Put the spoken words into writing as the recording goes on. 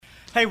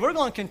Hey, we're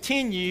going to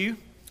continue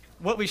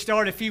what we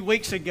started a few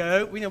weeks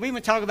ago. We've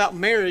been talking about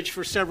marriage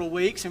for several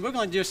weeks, and we're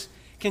going to just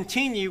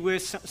continue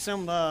with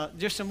some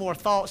more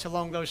thoughts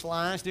along those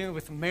lines, dealing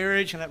with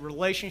marriage and that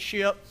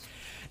relationship.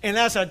 And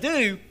as I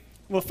do,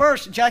 well,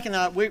 first, Jack and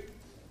I,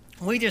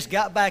 we just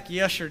got back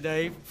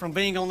yesterday from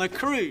being on a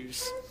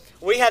cruise.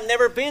 We had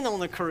never been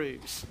on a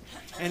cruise,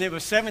 and it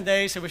was 7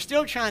 days, so we're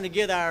still trying to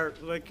get our,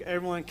 like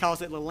everyone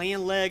calls it, the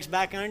land legs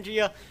back under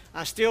you.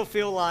 I still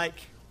feel like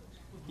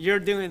you're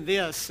doing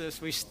this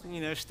as we,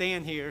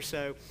 stand here.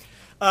 So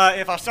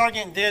if I start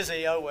getting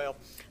dizzy, oh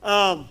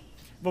well.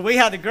 But we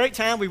had a great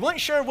time. We weren't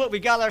sure what we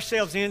got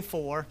ourselves in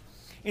for.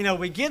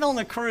 We get on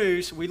the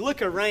cruise, we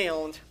look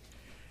around,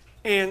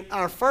 and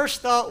our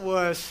first thought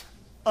was,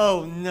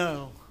 oh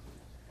no.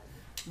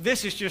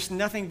 This is just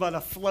nothing but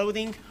a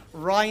floating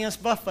Ryan's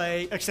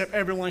buffet, except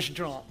everyone's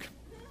drunk.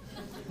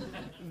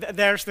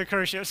 There's the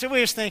cruise ship. So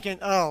we was thinking,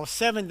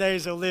 7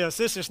 days of this.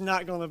 This is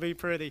not going to be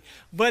pretty.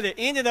 But it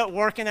ended up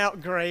working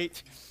out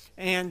great.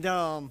 And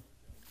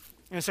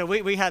so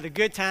we had a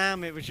good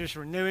time. It was just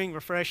renewing,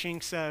 refreshing.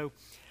 So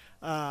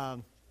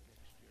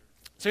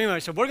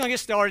anyway, so we're going to get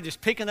started just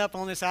picking up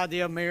on this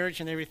idea of marriage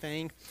and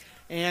everything.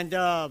 And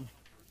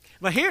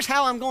but here's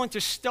how I'm going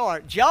to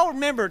start. Do y'all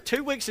remember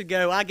 2 weeks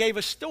ago I gave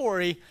a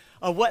story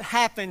of what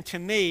happened to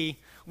me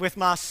with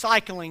my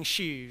cycling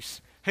shoes?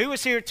 Who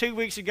was here 2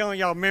 weeks ago and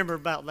y'all remember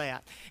about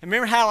that? And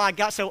remember how I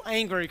got so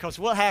angry because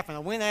what happened? I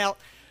went out,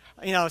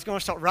 I was going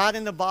to start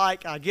riding the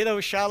bike. I get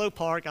over Shiloh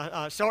Park.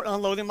 I start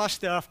unloading my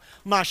stuff.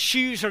 My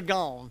shoes are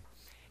gone.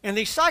 And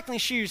these cycling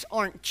shoes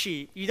aren't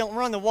cheap. You don't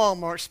run to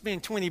Walmart,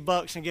 spend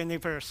 $20 and get a new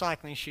pair of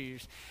cycling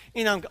shoes.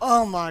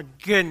 Oh my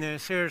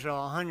goodness, here's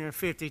 $150,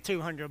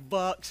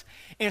 $200.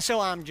 And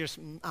so I'm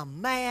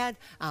mad,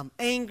 I'm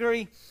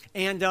angry,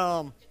 and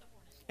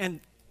then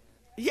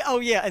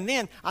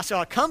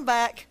I come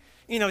back,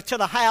 to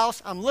the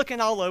house. I'm looking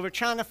all over,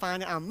 trying to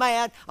find it. I'm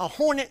mad. A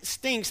hornet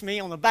stings me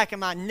on the back of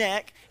my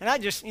neck. And I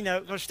just,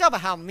 there's stuff about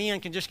how men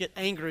can just get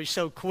angry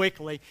so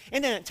quickly.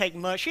 It doesn't take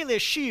much. She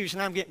leaves shoes,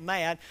 and I'm getting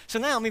mad. So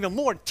now I'm even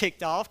more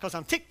ticked off because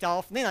I'm ticked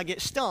off. And then I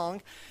get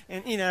stung.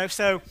 And,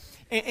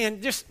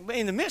 and just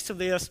in the midst of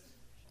this,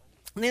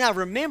 and then I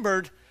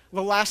remembered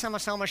the last time I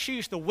saw my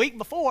shoes, the week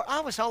before, I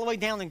was all the way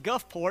down in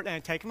Gulfport, and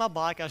I'd taken my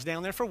bike. I was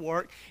down there for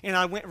work, and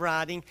I went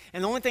riding.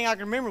 And the only thing I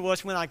can remember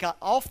was when I got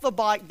off the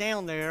bike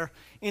down there,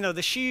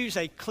 the shoes,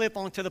 they clip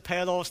onto the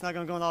pedal. It's not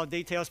going to go into all the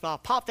details, but I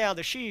popped out of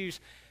the shoes,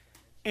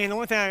 and the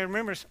only thing I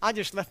remember is I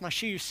just left my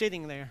shoes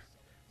sitting there,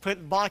 put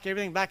the bike,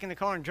 everything back in the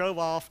car, and drove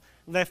off,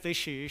 left these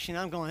shoes.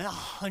 I'm going,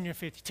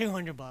 $150,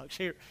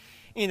 $200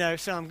 here.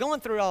 So I'm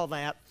going through all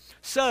that.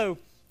 So,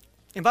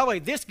 and by the way,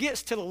 this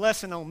gets to the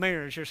lesson on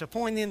marriage. There's a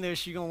point in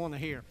this you're going to want to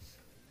hear.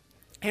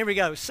 Here we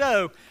go.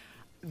 So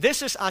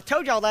I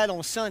told y'all that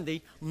on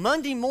Sunday.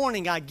 Monday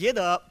morning I get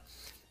up,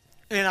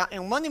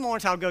 and Monday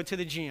mornings I'll go to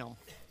the gym.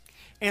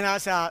 And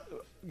as I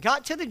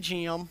got to the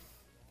gym,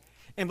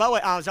 and by the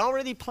way, I was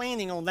already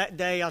planning on that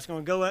day I was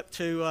going to go up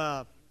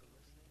to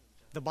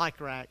the bike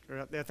rack,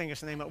 or I think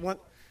it's the name of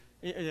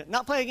it.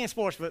 Not play against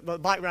sports,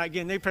 but bike rack,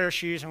 get a new pair of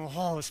shoes, and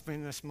let's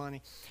spend this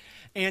money.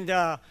 And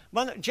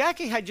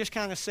Jackie had just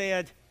kind of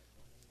said,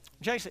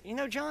 Jackie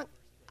said, John,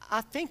 I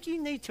think you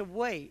need to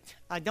wait.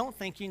 I don't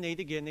think you need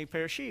to get a new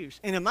pair of shoes.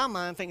 And in my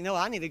mind, I'm thinking, no,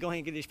 I need to go ahead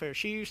and get these pair of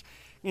shoes.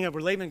 We're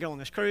leaving and go on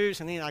this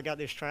cruise, and then I got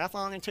this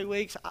triathlon in 2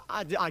 weeks.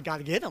 I got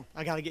to get them.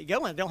 I got to get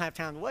going. I don't have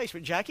time to waste.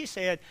 But Jackie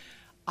said,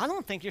 I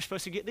don't think you're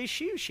supposed to get these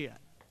shoes yet.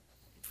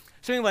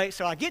 So anyway,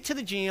 so I get to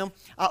the gym.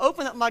 I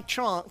open up my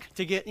trunk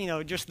to get,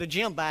 just the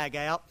gym bag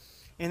out.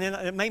 And then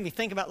it made me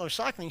think about those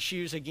cycling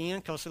shoes again,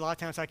 because a lot of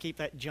times I keep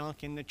that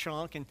junk in the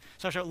trunk. And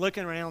so I start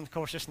looking around. Of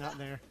course, it's not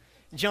there.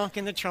 Junk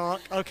in the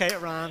trunk. Okay,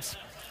 it rhymes.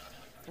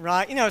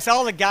 Right? It's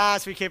all the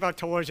guys. We keep our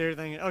toys,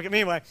 everything. Okay,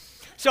 anyway.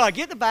 So I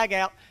get the bag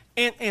out,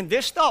 and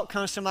this thought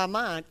comes to my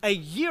mind. A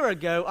year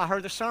ago, I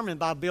heard a sermon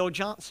by Bill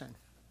Johnson.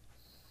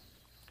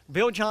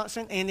 Bill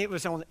Johnson, and it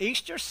was on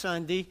Easter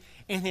Sunday,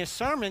 and his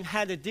sermon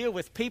had to deal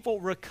with people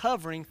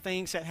recovering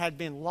things that had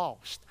been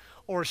lost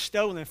or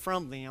stolen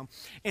from them.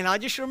 And I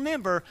just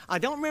remember, I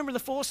don't remember the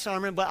full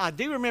sermon, but I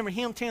do remember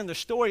him telling the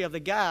story of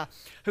the guy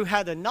who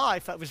had a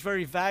knife that was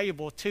very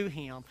valuable to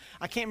him.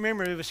 I can't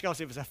remember if it was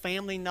because it was a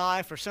family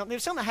knife or something. It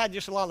was something that had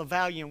just a lot of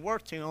value and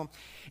worth to him.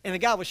 And the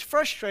guy was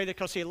frustrated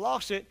because he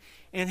lost it,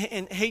 and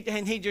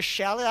he just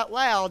shouted out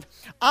loud,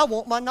 I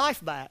want my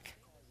knife back.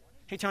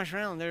 He turns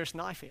around, and there his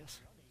knife is.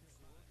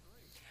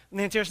 And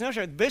then there's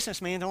another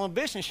businessman on a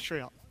business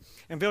trip.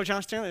 And Bill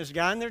Johnson telling there's a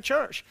guy in their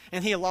church,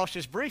 and he had lost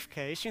his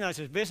briefcase. It's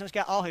his business,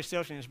 got all his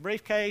stuff in his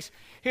briefcase.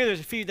 Here,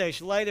 there's a few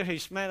days later,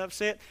 he's mad,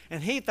 upset,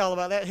 and he thought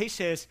about that. He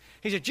said,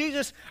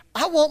 Jesus,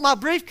 I want my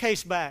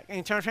briefcase back. And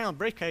he turns around, the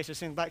briefcase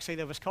is in the back seat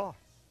of his car.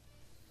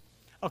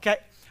 Okay,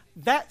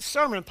 that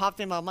sermon popped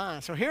in my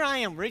mind. So here I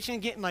am, reaching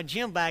and getting my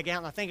gym bag out,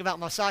 and I think about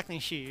my cycling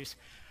shoes.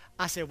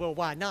 I said, well,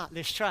 why not?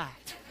 Let's try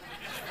it.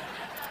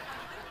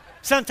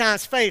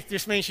 Sometimes faith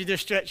just means you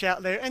just stretch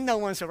out there and no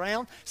one's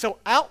around. So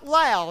out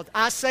loud,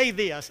 I say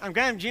this. I'm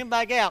grabbing the gym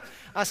bag out.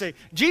 I say,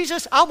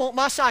 Jesus, I want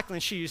my cycling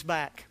shoes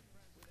back.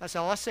 That's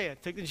all I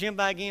said. Took the gym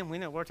bag in,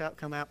 went out, worked out,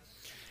 come out.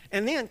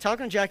 And then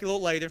talking to Jackie a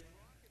little later,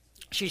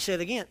 she said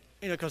again,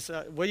 because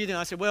what are you doing?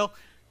 I said, well,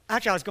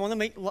 actually, I was going to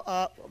meet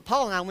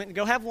Paul, and I went to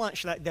go have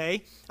lunch that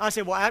day. I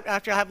said, well,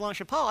 after I have lunch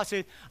with Paul, I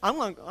said, I'm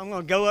going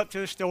to go up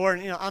to the store,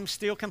 and I'm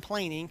still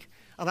complaining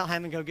about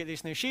having to go get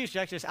these new shoes.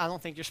 Jackie says, I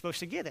don't think you're supposed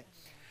to get it.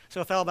 So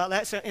I thought about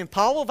that. So, and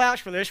Paul will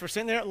vouch for this. We're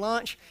sitting there at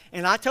lunch,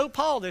 and I told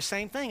Paul the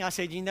same thing. I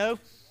said,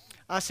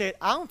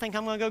 I don't think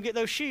I'm going to go get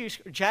those shoes.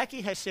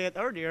 Jackie has said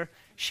earlier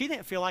she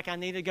didn't feel like I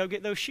needed to go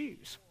get those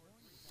shoes.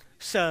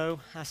 So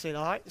I said,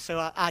 all right. So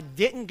I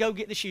didn't go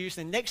get the shoes.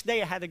 The next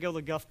day I had to go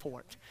to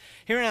Gulfport.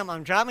 Here I am.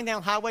 I'm driving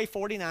down Highway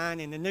 49,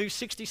 and the new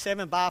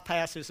 67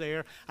 bypass is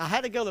there. I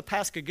had to go to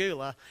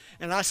Pascagoula,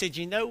 and I said,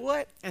 you know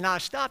what? And I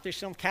stopped at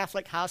some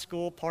Catholic high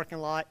school parking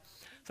lot.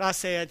 So I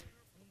said,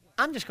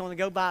 I'm just going to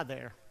go by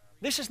there.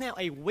 This is now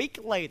a week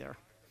later.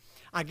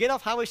 I get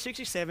off Highway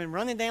 67,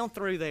 running down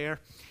through there,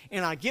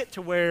 and I get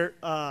to where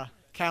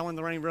Cowan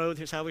Lorraine Road,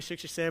 his Highway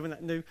 67,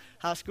 that new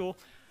high school.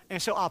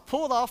 And so I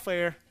pulled off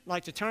there,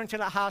 like to turn to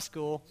that high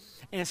school,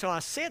 and so I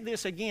said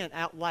this again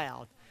out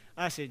loud.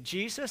 I said,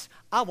 Jesus,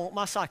 I want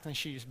my cycling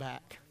shoes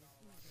back.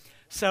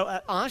 So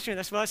honestly,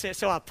 that's what I said.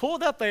 So I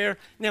pulled up there.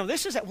 Now,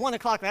 this is at 1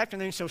 o'clock in the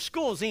afternoon, so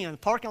school's in. The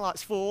parking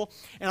lot's full.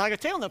 And I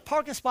could tell in the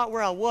parking spot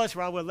where I would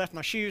have left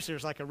my shoes,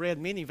 there's like a red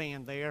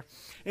minivan there.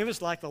 It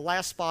was like the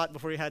last spot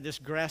before you had this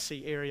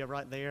grassy area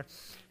right there.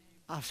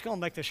 I was going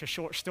to make this a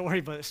short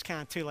story, but it's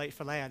kind of too late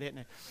for that, isn't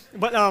it?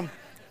 But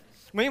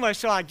anyway,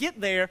 so I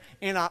get there,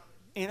 and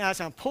as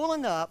I'm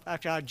pulling up,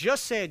 after I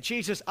just said,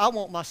 Jesus, I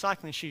want my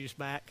cycling shoes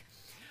back,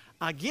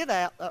 I get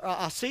out.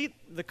 I see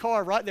the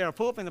car right there. I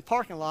pull up in the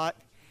parking lot.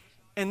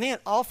 And then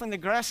off in the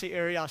grassy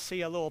area, I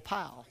see a little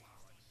pile.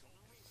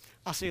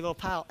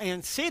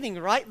 And sitting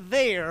right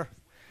there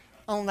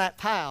on that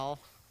pile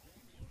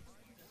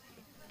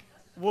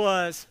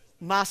was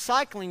my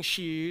cycling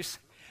shoes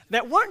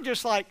that weren't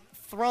just like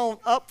thrown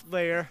up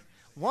there.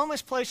 One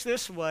was placed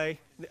this way.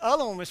 The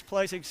other one was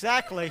placed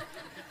exactly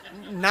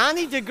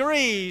 90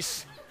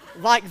 degrees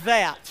like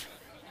that.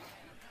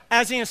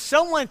 As in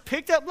someone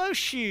picked up those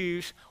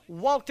shoes,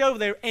 walked over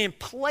there, and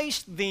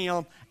placed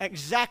them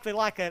exactly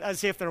like that,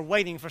 as if they're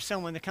waiting for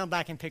someone to come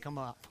back and pick them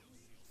up.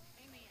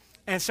 Amen.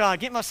 And so I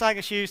get my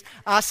cycling shoes.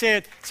 I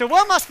said, so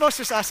what am I supposed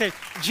to say? I said,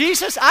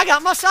 Jesus, I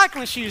got my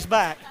cycling shoes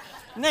back.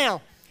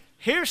 Now,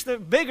 here's the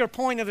bigger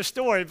point of the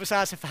story,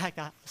 besides the fact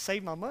I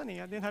saved my money.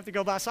 I didn't have to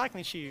go buy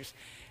cycling shoes.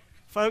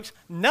 Folks,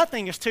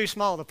 nothing is too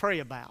small to pray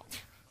about.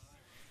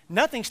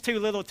 Nothing's too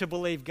little to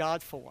believe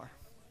God for.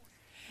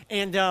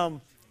 And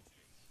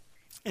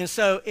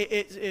so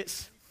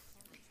it's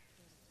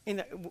I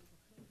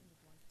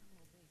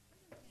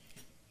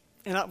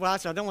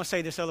don't want to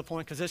say this other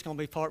point because it's going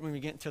to be part when we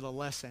get into the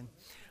lesson.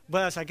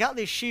 But as I got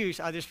these shoes,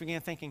 I just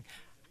began thinking,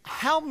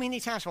 how many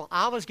times while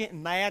I was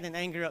getting mad and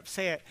angry,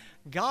 upset,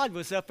 God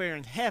was up there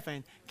in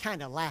heaven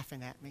kind of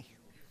laughing at me.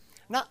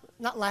 Not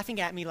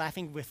laughing at me,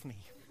 laughing with me.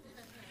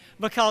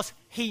 Because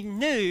he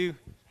knew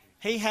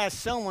he had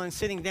someone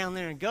sitting down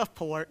there in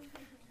Gulfport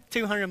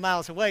 200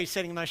 miles away,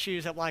 setting my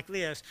shoes up like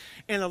this.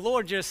 And the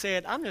Lord just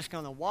said, I'm just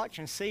going to watch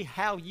and see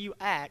how you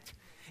act.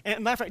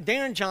 And matter of fact,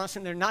 Darren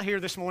Johnson, they're not here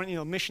this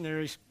morning,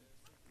 missionaries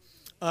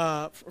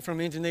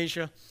from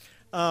Indonesia.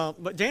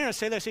 But Darren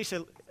said this. He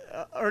said,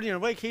 earlier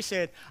in the week, he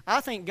said,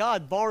 I think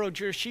God borrowed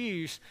your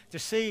shoes to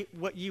see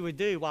what you would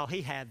do while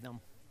he had them.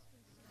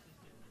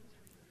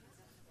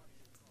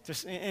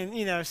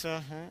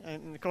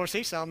 And of course,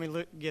 he saw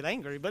me get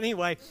angry. But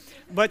anyway,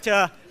 but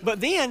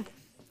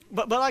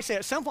like I said,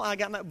 at some point I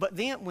got mad. But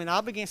then when I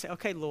began to say,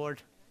 okay,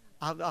 Lord,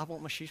 I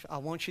want my shoes. I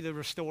want you to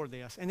restore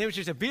this. And it was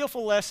just a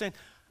beautiful lesson.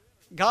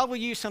 God will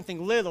use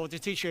something little to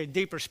teach you a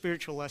deeper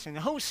spiritual lesson.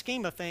 The whole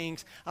scheme of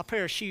things, a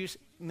pair of shoes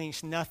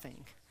means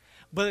nothing.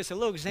 But it's a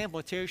little example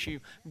that tells you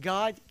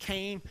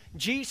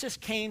Jesus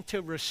came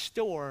to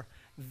restore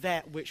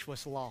that which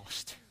was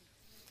lost.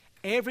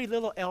 Every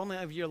little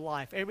element of your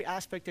life, every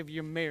aspect of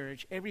your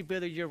marriage, every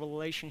bit of your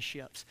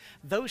relationships,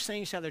 those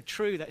things that are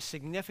true, that's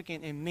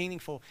significant and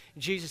meaningful,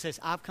 Jesus says,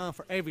 I've come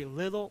for every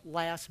little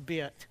last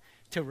bit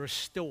to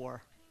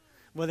restore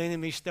what the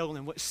enemy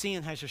stolen, what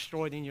sin has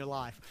destroyed in your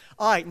life.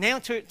 All right, now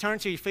turn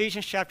to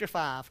Ephesians chapter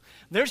 5.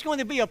 There's going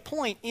to be a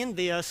point in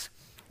this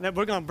that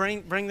we're going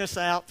to bring this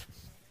out,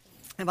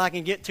 if I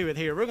can get to it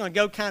here. We're going to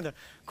go kind of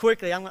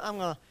quickly. I'm going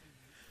to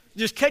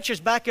just catch us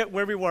back up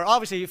where we were.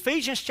 Obviously,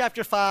 Ephesians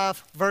chapter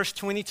 5, verse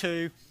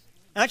 22.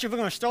 Actually, we're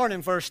going to start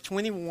in verse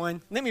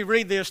 21. Let me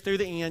read this through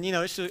the end.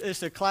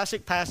 It's a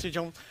classic passage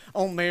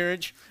on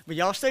marriage. But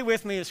y'all stay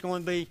with me. It's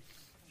going to be,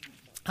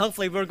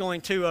 hopefully we're going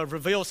to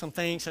reveal some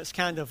things that's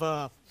kind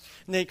of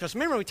neat. Because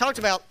remember, we talked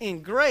about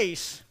in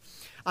grace,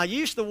 I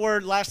used the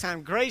word last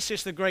time, grace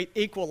is the great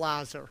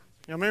equalizer.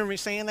 You remember me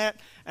saying that?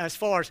 As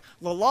far as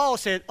the law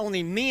said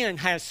only men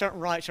had certain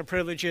rights or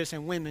privileges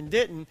and women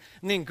didn't.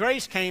 And then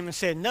grace came and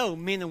said, no,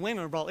 men and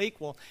women are both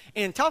equal.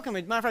 And talking,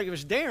 matter of fact, it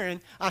was Darren.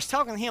 I was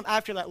talking to him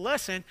after that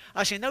lesson.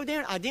 I said, no,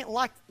 Darren, I didn't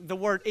like the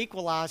word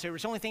equalizer. It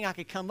was the only thing I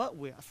could come up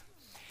with.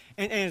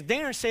 And as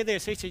Darren said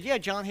this, he said, yeah,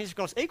 John,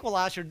 because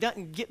equalizer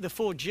doesn't get the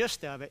full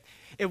gist of it.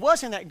 It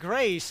wasn't that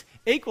grace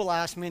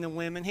equalized men and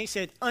women. He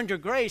said, under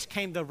grace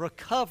came the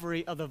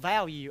recovery of the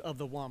value of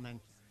the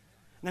woman.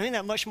 Now, isn't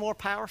that much more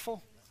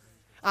powerful?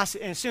 And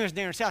as soon as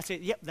Darren said, I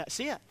said, yep, that's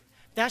it.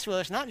 That's what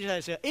it's not just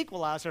as an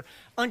equalizer.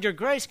 Under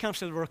grace comes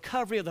to the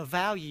recovery of the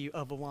value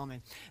of a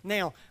woman.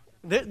 Now,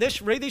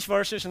 read these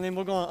verses, and then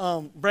we're going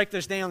to break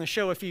this down and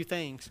show a few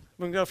things.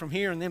 We're going to go from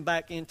here and then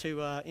back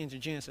into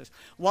Genesis.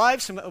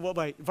 Wives,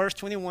 verse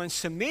 21,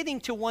 submitting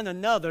to one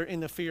another in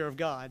the fear of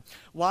God.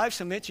 Wives,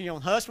 submit to your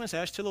own husbands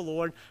as to the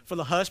Lord, for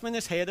the husband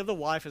is head of the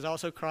wife, as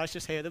also Christ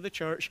is head of the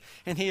church,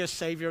 and he is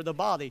Savior of the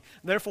body.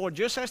 Therefore,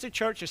 just as the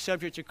church is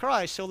subject to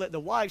Christ, so let the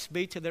wives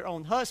be to their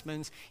own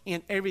husbands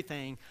in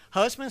everything.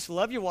 Husbands,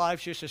 love your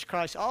wives just as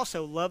Christ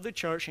also loved the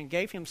church and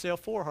gave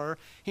himself for her.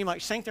 He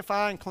might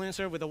sanctify and cleanse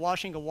her with the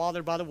washing of water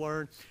by the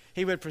word.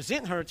 He would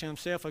present her to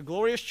himself a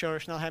glorious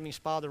church, not having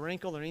spot or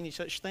wrinkle or any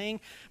such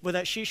thing, but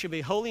that she should be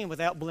holy and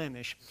without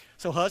blemish.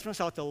 So husbands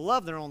ought to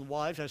love their own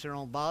wives as their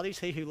own bodies.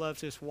 He who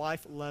loves his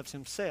wife loves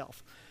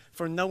himself.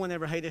 For no one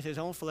ever hated his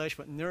own flesh,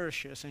 but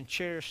nourishes and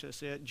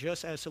cherishes it,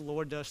 just as the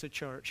Lord does the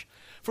church.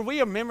 For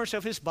we are members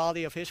of his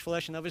body, of his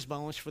flesh, and of his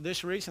bones. For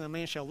this reason a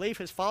man shall leave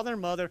his father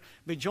and mother,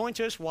 be joined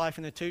to his wife,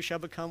 and the two shall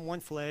become one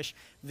flesh.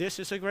 This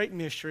is a great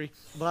mystery,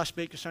 but I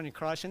speak concerning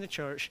Christ and the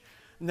church.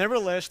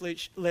 Nevertheless,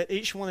 let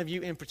each one of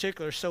you in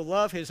particular so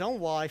love his own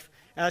wife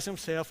as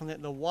himself, and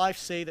let the wife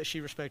see that she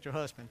respect her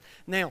husband.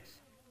 Now,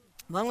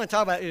 what I'm going to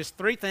talk about is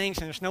three things,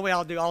 and there's no way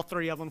I'll do all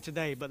three of them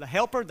today, but the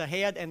helper, the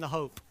head, and the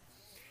hope.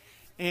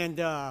 And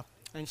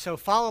so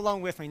follow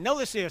along with me.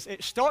 Notice this.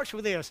 It starts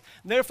with this.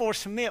 Therefore,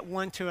 submit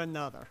one to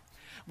another.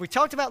 We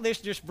talked about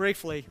this just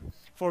briefly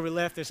before we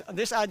left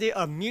this idea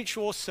of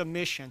mutual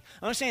submission.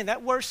 Understand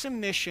that word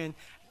submission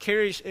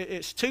carries,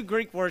 it's two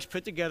Greek words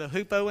put together,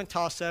 hupo and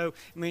tasso.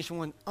 It means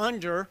one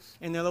under,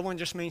 and the other one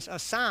just means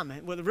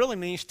assignment. What it really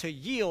means to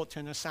yield to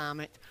an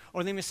assignment,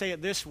 or let me say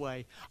it this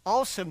way.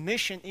 All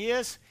submission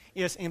is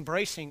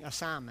embracing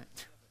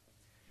assignment.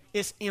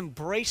 It's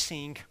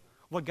embracing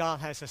what God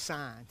has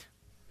assigned.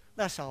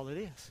 That's all it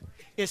is.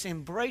 It's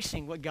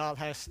embracing what God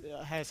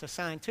has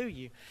assigned to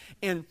you.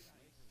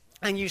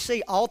 And you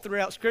see all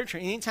throughout Scripture,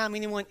 anytime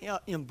anyone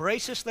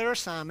embraces their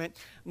assignment,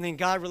 then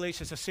God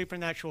releases a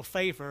supernatural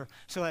favor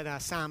so that the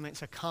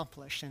assignment's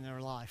accomplished in their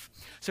life.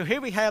 So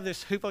here we have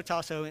this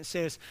hupotasso, and it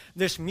says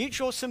this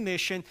mutual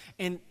submission,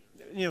 and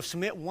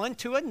submit one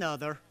to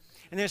another.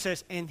 And then it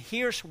says, and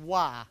here's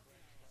why.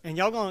 And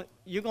you're going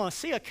to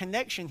see a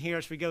connection here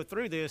as we go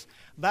through this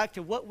back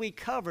to what we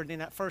covered in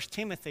that 1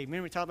 Timothy.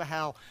 Remember we talked about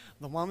how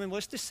the woman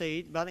was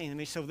deceived by the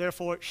enemy, so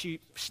therefore she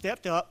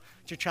stepped up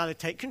to try to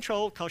take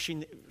control because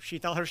she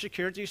thought her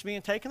security was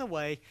being taken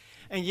away.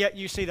 And yet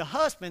you see the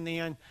husband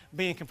then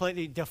being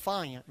completely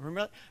defiant.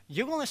 Remember,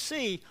 you're going to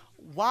see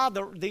why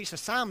these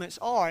assignments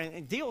are, and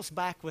it deals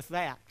back with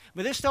that.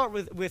 But let's start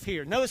with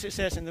here. Notice it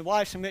says, and the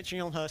wife submit to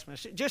your own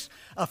husbands. Just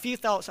a few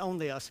thoughts on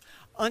this.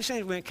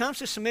 Understand, when it comes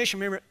to submission,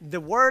 remember, the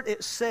word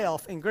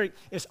itself in Greek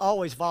is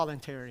always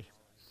voluntary.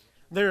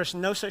 There is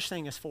no such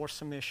thing as forced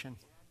submission.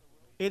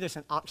 It is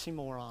an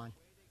oxymoron.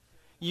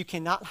 You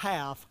cannot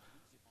have,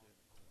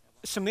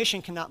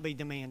 submission cannot be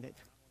demanded.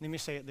 Let me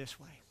say it this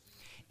way.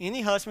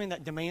 Any husband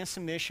that demands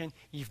submission,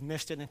 you've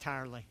missed it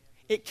entirely.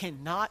 It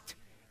cannot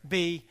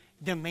be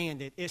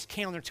demanded. It's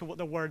counter to what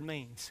the word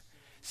means.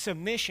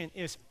 Submission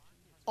is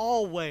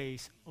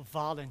always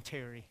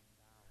voluntary.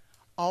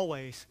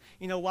 Always.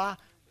 You know why?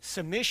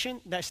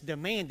 Submission that's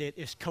demanded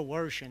is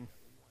coercion.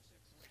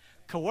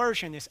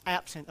 Coercion is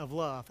absent of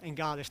love, and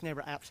God is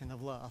never absent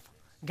of love.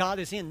 God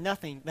is in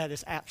nothing that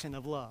is absent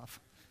of love,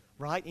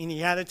 right?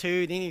 Any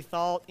attitude, any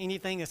thought,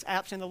 anything that's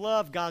absent of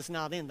love, God's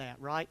not in that,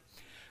 right?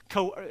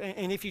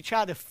 And if you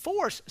try to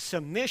force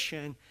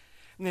submission,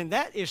 then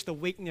that is the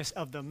weakness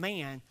of the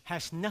man,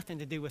 has nothing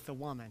to do with the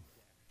woman.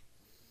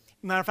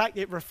 Matter of fact,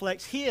 it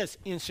reflects his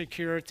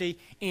insecurity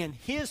and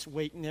his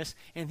weakness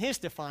and his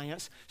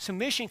defiance.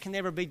 Submission can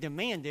never be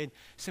demanded.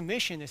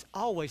 Submission is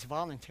always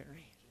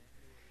voluntary.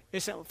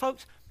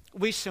 Folks,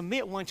 we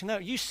submit one to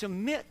another. You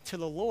submit to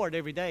the Lord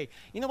every day.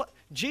 You know what?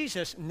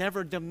 Jesus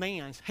never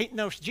demands.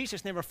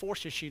 Jesus never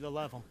forces you to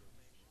love him.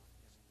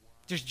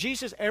 Does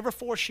Jesus ever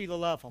force you to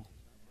love him?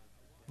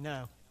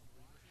 No.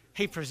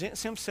 He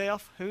presents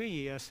himself, who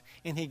he is,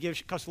 and he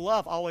gives, because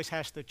love always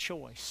has the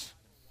choice.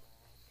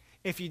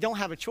 If you don't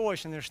have a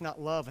choice, then there's not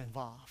love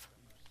involved.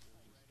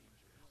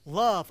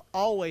 Love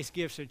always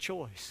gives a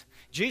choice.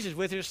 Jesus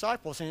with his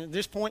disciples, and at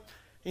this point,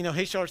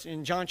 he starts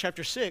in John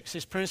chapter 6,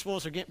 his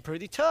principles are getting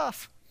pretty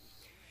tough.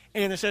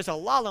 And it says a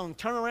lot of them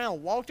turned around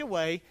and walked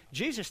away.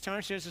 Jesus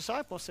turns to his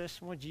disciples and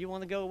says, well, do you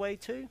want to go away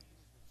too?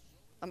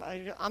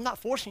 I'm not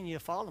forcing you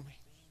to follow me.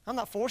 I'm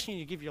not forcing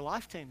you to give your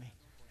life to me.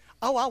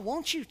 Oh, I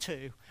want you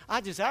to.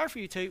 I desire for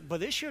you to,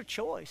 but it's your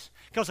choice.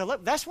 Because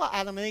that's why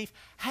Adam and Eve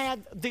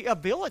had the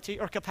ability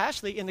or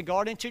capacity in the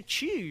garden to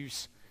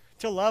choose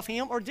to love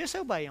him or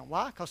disobey him.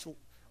 Why? Because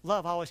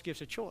love always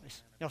gives a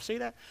choice. Y'all see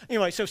that?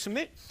 Anyway, so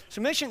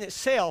submission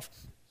itself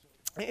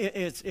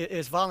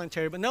It's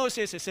voluntary. But notice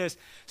this, it says,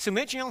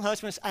 submit to your own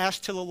husbands as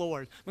to the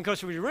Lord.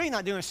 Because what you're really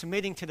not doing is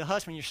submitting to the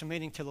husband, you're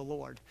submitting to the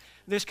Lord.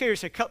 This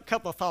carries a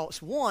couple of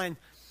thoughts. One,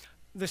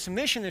 the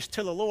submission is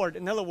to the Lord.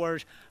 In other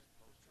words,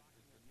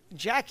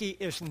 Jackie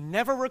is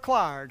never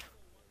required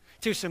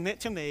to submit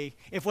to me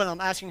if what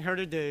I'm asking her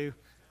to do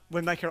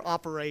would make her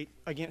operate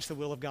against the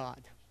will of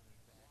God.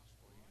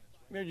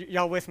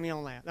 Y'all with me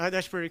on that?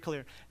 That's pretty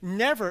clear.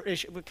 Never is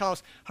she,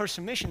 because her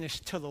submission is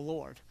to the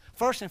Lord.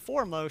 First and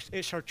foremost,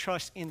 it's her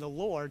trust in the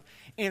Lord.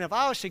 And if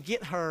I was to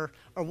get her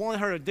or want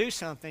her to do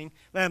something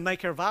that would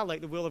make her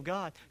violate the will of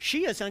God,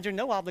 she is under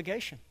no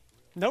obligation,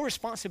 no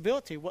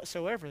responsibility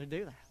whatsoever to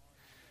do that.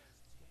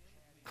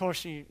 Of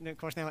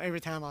course, now every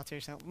time I'll tell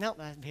you something, no,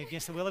 that'd be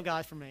against the will of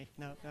God for me.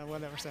 No,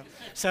 whatever.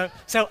 So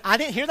I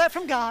didn't hear that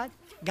from God.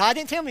 God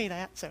didn't tell me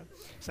that.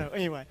 So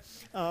anyway,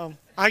 I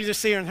can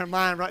just see her in her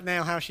mind right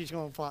now how she's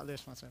going to plot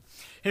this one. So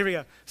here we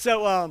go.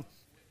 So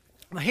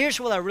here's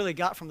what I really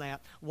got from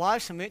that.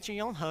 Wives, submit to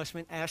your own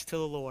husband as to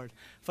the Lord.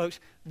 Folks,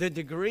 the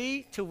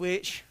degree to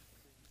which,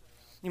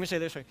 let me say it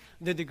this way,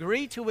 the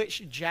degree to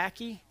which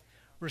Jackie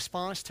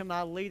responds to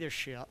my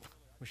leadership,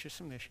 which is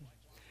submission,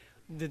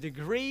 the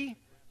degree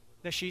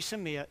that she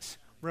submits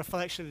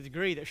reflects the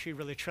degree that she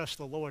really trusts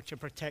the Lord to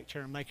protect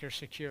her and make her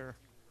secure.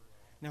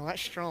 Now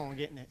that's strong,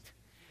 isn't it?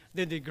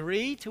 The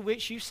degree to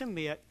which you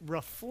submit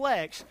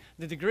reflects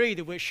the degree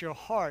to which your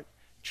heart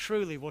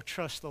truly will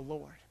trust the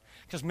Lord.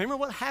 Because remember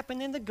what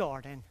happened in the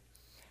garden.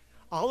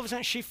 All of a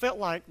sudden she felt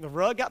like the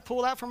rug got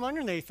pulled out from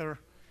underneath her.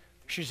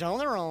 She's on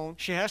her own.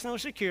 She has no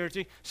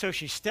security. So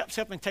she steps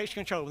up and takes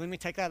control. Let me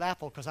take that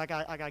apple because I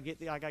got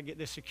to get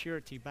this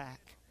security back.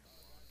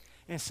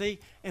 And see,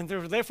 and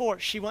therefore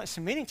she wasn't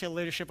submitting to the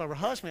leadership of her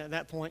husband at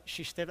that point.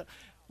 She stepped up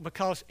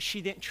because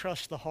she didn't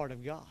trust the heart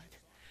of God.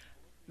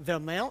 The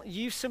amount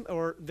you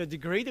or the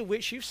degree to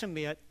which you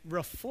submit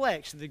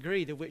reflects the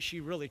degree to which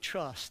you really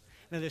trust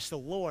that it's the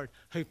Lord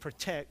who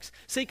protects.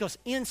 See, because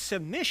in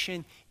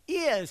submission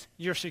is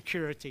your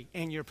security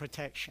and your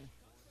protection.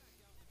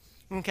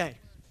 Okay.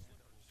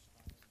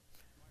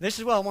 This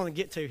is what I want to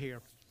get to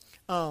here.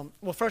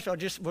 Well, first of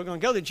all, we're going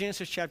to go to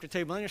Genesis chapter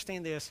 2, but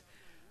understand this.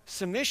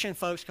 Submission,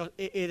 folks, because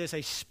it is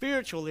a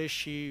spiritual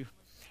issue,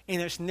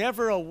 and it's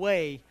never a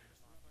way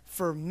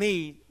for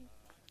me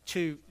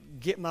to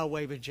get my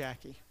way with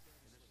Jackie.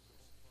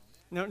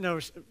 No,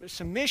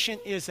 submission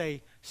is a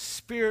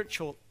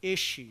spiritual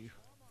issue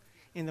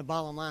in the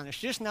bottom line. It's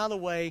just not a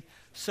way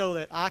so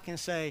that I can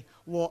say,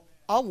 well,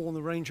 I want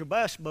a Ranger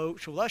bass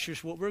boat, so that's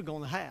just what we're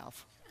going to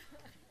have.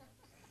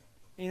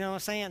 You know what I'm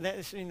saying?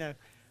 That's,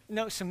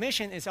 no,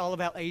 submission is all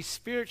about a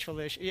spiritual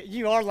issue.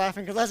 You are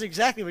laughing because that's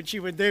exactly what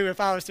you would do if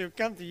I was to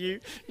come to you.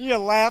 You'd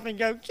laugh and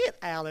go, get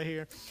out of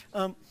here.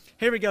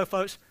 Here we go,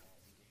 folks.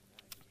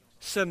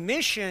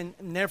 Submission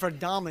never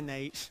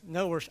dominates. In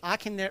other words,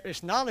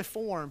 it's not a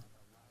form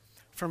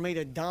for me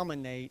to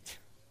dominate.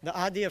 The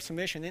idea of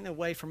submission isn't a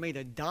way for me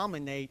to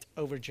dominate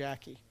over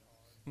Jackie.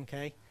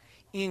 Okay?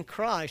 In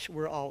Christ,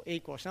 we're all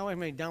equal. It's not a way for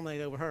me to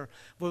dominate over her.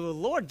 What the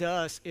Lord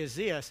does is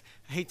this.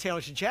 He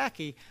tells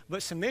Jackie,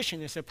 but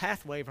submission is a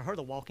pathway for her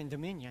to walk in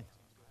dominion.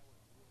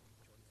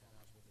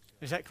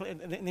 Is that clear?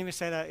 Let me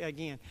say that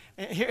again.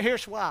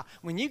 Here's why.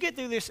 When you get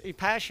through this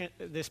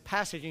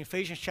passage in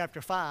Ephesians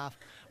chapter 5,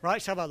 right,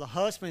 it's about the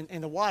husband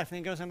and the wife, and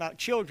then it goes on about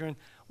children.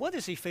 What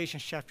is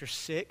Ephesians chapter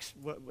 6?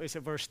 What is it,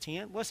 verse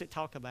 10? What's it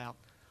talk about?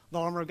 The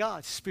armor of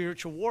God,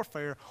 spiritual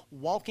warfare,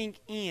 walking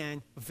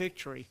in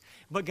victory.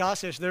 But God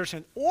says there's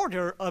an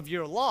order of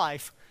your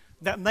life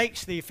that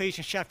makes the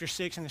Ephesians chapter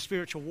 6 and the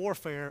spiritual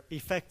warfare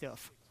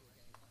effective.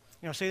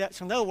 See that?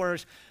 So in other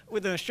words,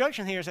 with the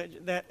instruction here is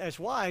that as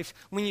wives,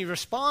 when you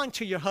respond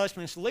to your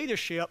husband's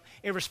leadership,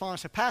 it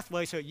responds to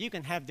pathway so that you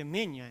can have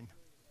dominion.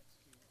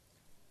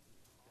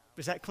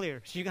 Is that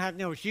clear? So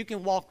you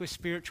can walk with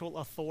spiritual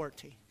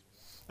authority.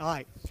 All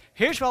right.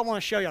 Here's what I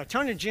want to show you.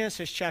 Turn to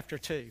Genesis chapter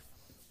 2.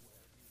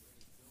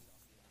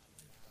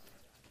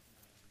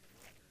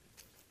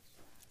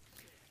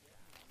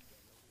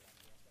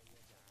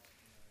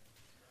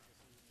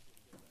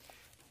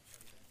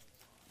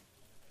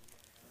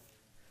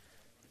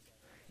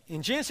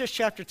 In Genesis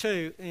chapter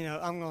 2,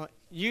 I'm going to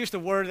use the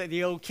word that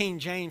the old King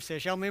James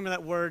says. Y'all remember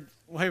that word?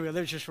 Well, here we go.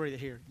 Let's just read it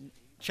here.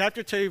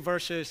 Chapter 2,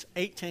 verses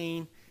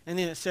 18, and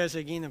then it says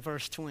again in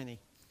verse 20.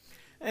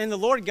 And the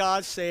Lord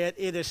God said,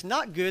 it is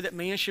not good that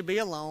man should be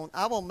alone.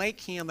 I will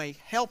make him a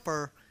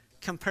helper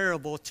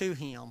comparable to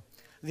him.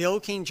 The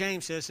old King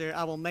James says there,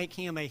 I will make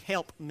him a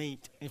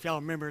helpmeet. If y'all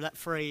remember that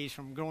phrase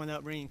from growing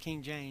up reading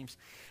King James.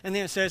 And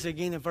then it says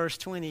again in verse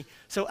 20,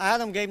 so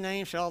Adam gave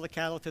names to all the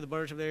cattle, to the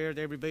birds of the air,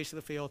 to every beast of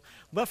the field.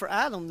 But for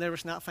Adam there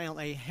was not found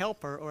a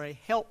helper or a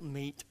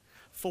helpmeet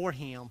for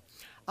him.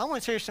 I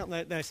want to tell you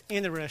something that's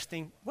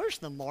interesting. Where's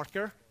the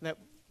marker?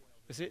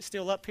 Is it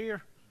still up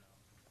here?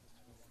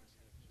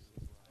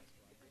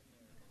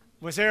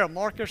 Was there a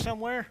marker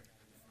somewhere?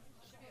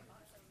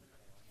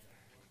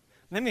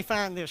 Let me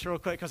find this real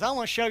quick because I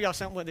want to show y'all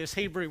something what this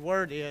Hebrew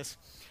word is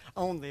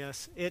on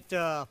this.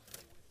 Third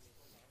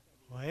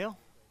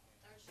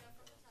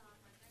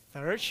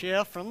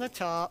shelf from the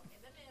top.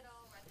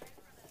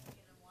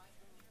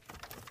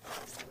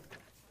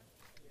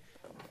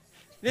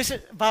 This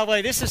is, by the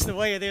way, this is the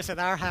way it is at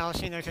our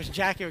house, because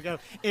Jackie would go,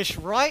 it's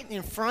right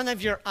in front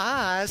of your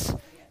eyes.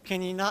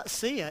 Can you not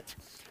see it?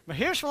 But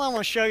here's what I want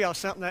to show y'all,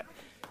 something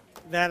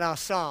that I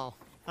saw.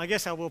 I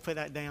guess I will put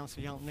that down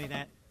so you don't need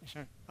that.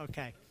 Sure.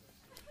 Okay.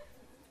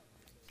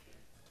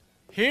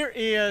 Here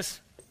is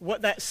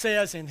what that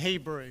says in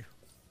Hebrew.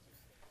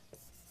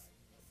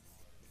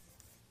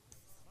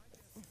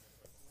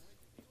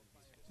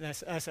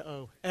 That's an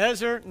O.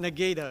 Ezer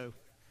Nagiddo.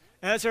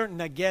 Ezer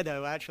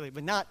Nagiddo, actually,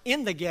 but not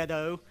in the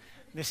ghetto.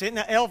 This isn't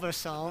an Elvis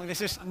song.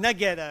 This is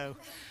Nagiddo.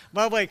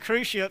 By the way,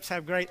 cruise ships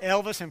have great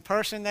Elvis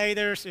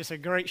impersonators. It's a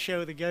great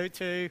show to go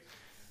to.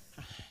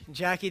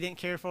 Jackie didn't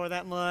care for it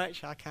that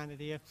much. I kind of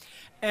did.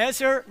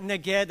 Ezer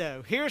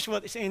Nagiddo. Here's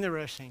what's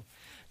interesting.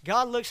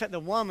 God looks at the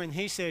woman.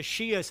 He says,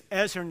 she is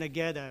Ezer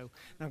Nagiddo.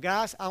 Now,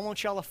 guys, I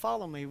want y'all to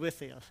follow me with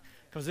this,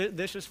 because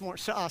this is more.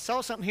 So I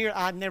saw something here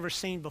I'd never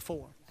seen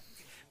before.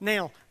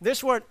 Now,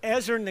 this word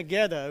Ezer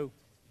Nagiddo,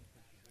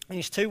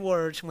 these two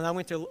words, when I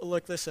went to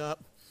look this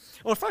up,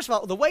 well, first of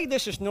all, the way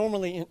this is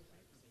normally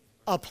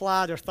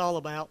applied or thought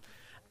about,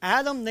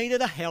 Adam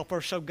needed a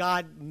helper, so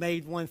God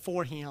made one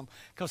for him,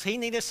 because he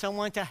needed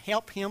someone to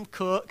help him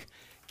cook,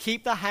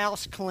 keep the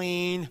house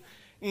clean,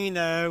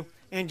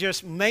 and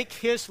just make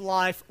his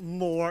life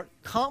more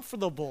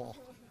comfortable,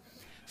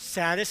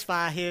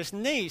 satisfy his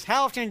needs.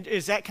 How often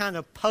is that kind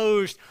of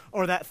posed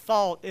or that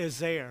thought is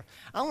there?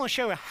 I want to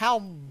show you how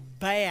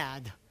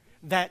bad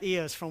that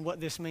is from what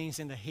this means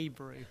in the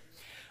Hebrew.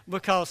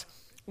 Because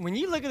when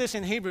you look at this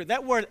in Hebrew,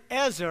 that word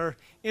Ezer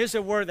is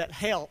a word that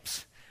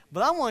helps.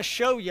 But I want to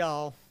show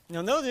y'all,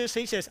 now notice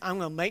he says, I'm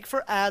going to make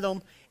for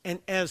Adam an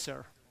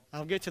Ezer.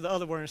 I'll get to the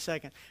other word in a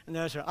second. An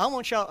Ezer.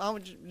 I'm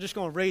just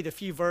going to read a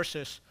few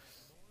verses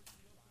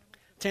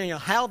telling you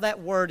how that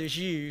word is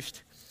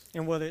used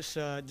and what it's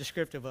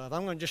descriptive of.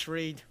 I'm going to just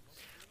read,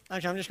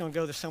 actually I'm just going to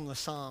go to some of the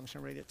Psalms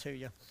and read it to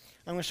you.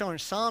 I'm going to start in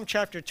Psalm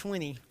chapter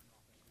 20,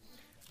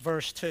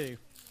 verse 2.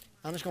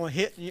 I'm just going to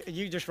hit,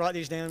 you just write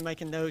these down,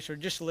 making notes, or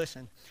just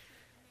listen.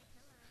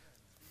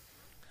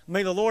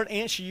 May the Lord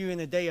answer you in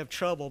the day of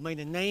trouble. May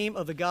the name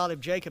of the God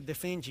of Jacob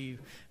defend you.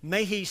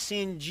 May he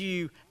send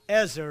you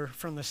Ezer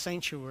from the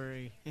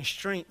sanctuary and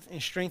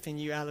strengthen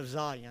you out of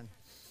Zion.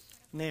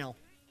 Now,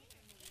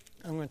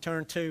 I'm going to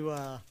turn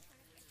to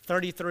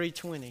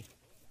 33:20.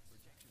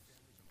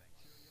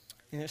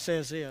 And it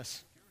says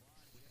this.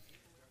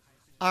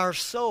 Our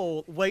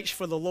soul waits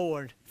for the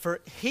Lord,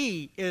 for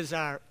he is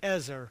our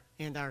Ezer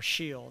and our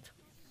shield.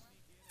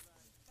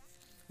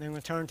 Then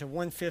we'll turn to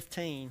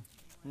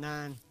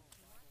 115:9.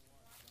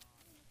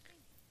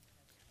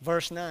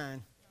 Verse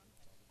 9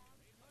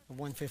 of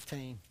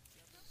 115.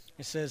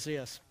 It says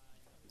this.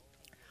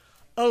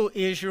 O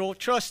Israel,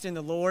 trust in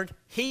the Lord.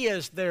 He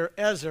is their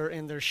Ezer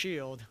and their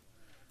shield.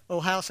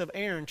 O house of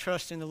Aaron,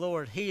 trust in the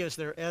Lord. He is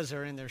their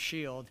Ezer and their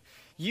shield.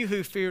 You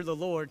who fear the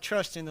Lord,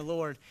 trust in the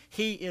Lord.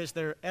 He is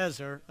their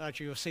Ezer.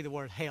 Actually, you'll see the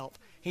word help.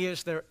 He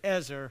is their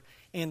Ezer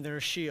and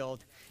their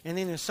shield. And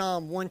then in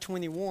Psalm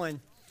 121,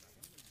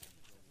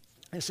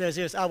 it says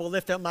this, I will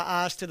lift up my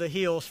eyes to the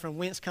hills, from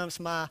whence comes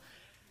my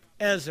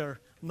Ezer.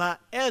 My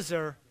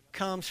Ezer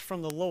comes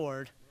from the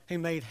Lord who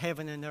made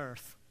heaven and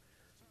earth.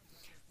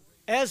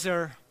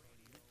 Ezer,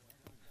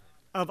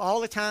 of all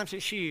the times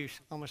it's used,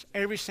 almost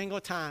every single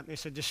time,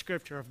 it's a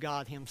descriptor of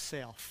God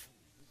himself.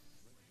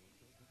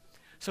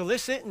 So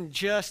this isn't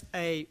just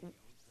the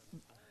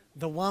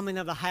woman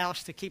of the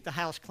house to keep the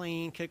house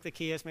clean, cook the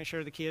kids, make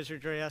sure the kids are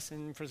dressed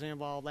and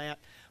presentable, all that.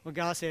 Well,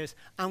 God says,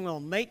 I'm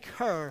going to make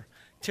her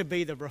to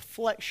be the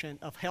reflection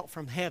of help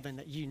from heaven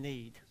that you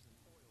need.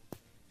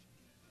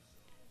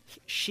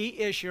 She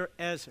is your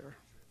Ezer.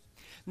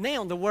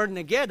 Now, the word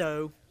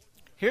Nagiddo,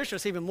 here's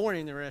what's even more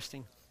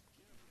interesting.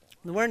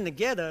 The word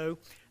Nagiddo,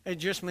 it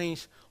just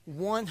means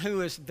one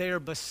who is there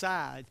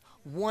beside,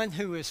 one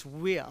who is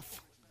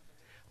with.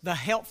 The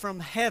help from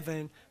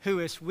heaven who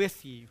is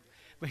with you.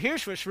 But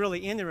here's what's really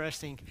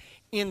interesting.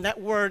 In that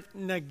word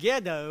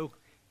Nagiddo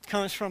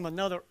comes from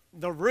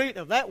the root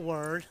of that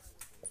word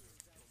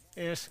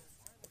is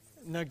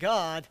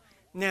Nagad.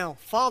 Now,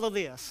 follow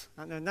this.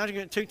 I'm not going to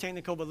get too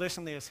technical, but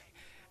listen to this.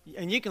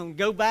 And you can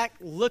go back,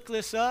 look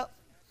this up,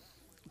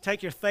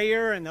 take your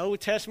Thayer and the Old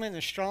Testament and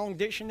the Strong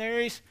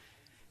dictionaries,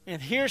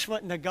 and here's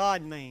what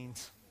Nagad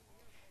means.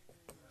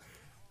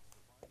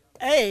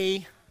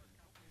 A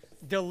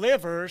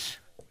delivers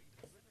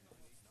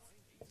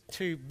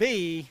to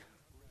B,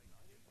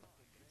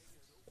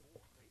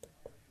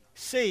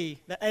 C,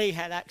 that A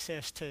had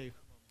access to.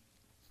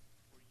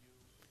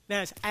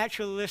 That is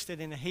actually listed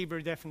in the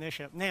Hebrew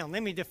definition. Now,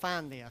 let me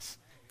define this.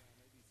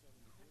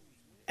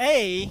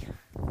 A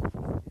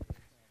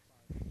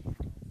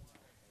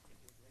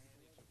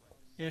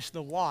is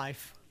the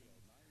wife,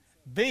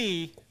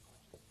 B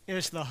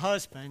is the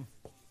husband,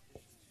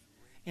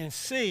 and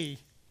C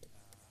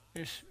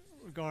is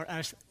regarded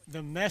as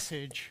the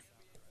message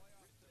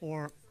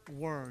or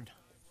word.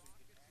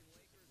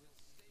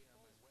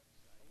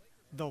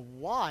 The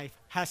wife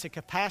has a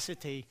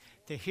capacity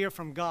to hear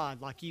from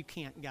God like you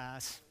can't,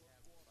 guys.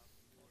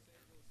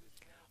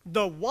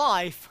 The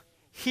wife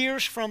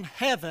hears from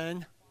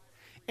heaven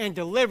and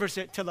delivers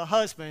it to the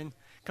husband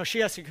because she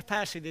has the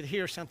capacity to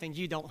hear something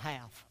you don't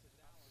have.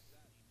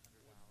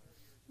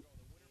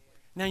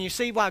 Now you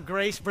see why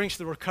grace brings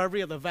the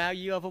recovery of the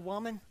value of a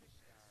woman?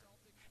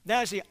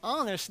 That is the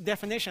honest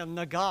definition of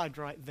nagad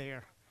right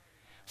there.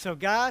 So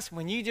guys,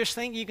 when you just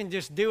think you can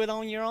just do it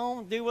on your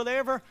own, do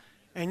whatever,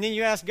 and then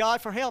you ask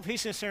God for help, he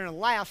sits there and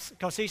laughs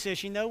because he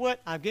says, you know what?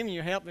 I've given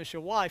you help. It's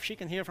your wife. She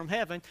can hear from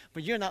heaven,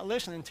 but you're not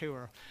listening to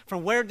her.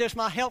 From where does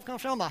my help come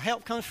from? My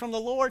help comes from the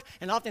Lord,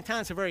 and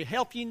oftentimes the very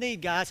help you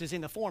need, guys, is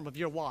in the form of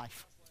your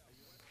wife.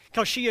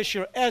 Because she is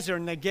your Ezer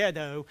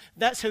Negedo.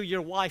 That's who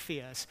your wife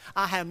is.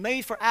 I have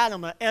made for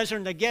Adam an Ezer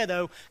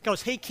Negedo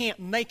because he can't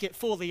make it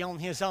fully on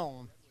his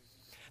own.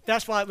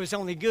 That's why it was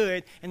only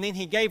good. And then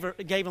he gave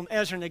him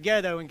Ezer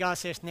Negedo, and God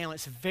says, now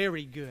it's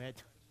very good.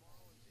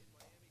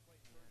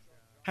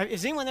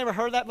 Has anyone ever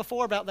heard that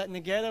before about that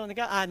Negedo and the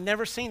guy? I had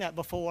never seen that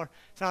before,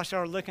 so I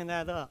started looking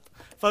that up.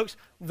 Folks,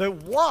 the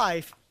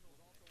wife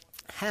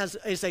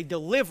is a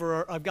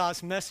deliverer of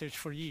God's message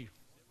for you.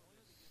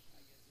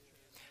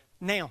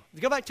 Now,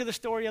 go back to the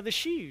story of the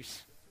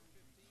shoes.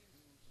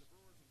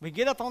 We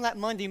get up on that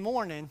Monday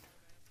morning,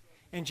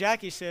 and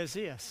Jackie says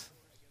this,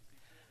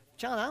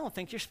 John, I don't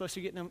think you're supposed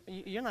to get them.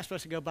 You're not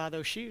supposed to go buy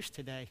those shoes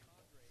today.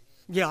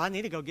 Yeah, I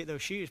need to go get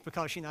those shoes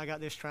because, I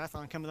got this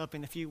triathlon coming up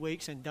in a few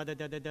weeks and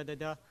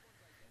da-da-da-da-da-da-da.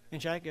 And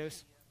Jack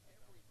goes,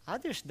 I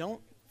just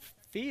don't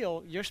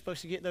feel you're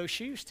supposed to get those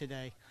shoes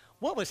today.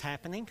 What was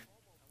happening?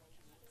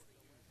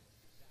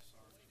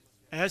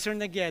 Ezer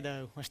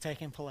Negedo was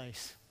taking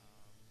place.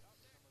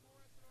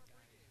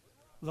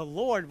 The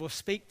Lord will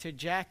speak to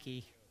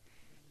Jackie.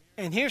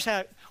 And here's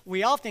how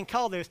we often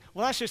call this,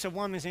 well, that's just a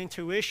woman's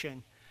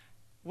intuition.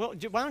 Well,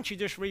 why don't you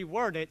just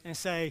reword it and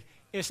say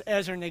it's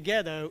Ezer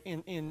Negedo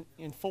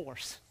in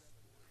force.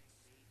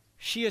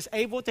 She is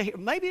able to hear.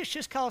 Maybe it's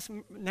just because,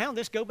 now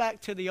let's go back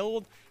to the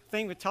old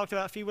thing we talked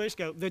about a few weeks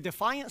ago. The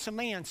defiance of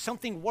man,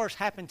 something worse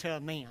happened to a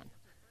man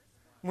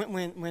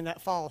when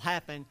that fall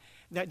happened.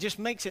 That just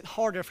makes it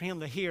harder for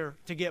him to hear,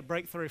 to get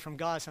breakthrough from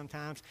God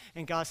sometimes.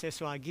 And God says,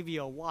 so I give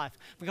you a wife.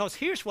 Because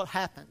here's what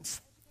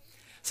happens.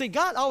 See,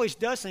 God always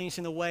does things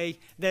in a way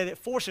that it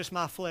forces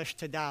my flesh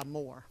to die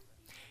more.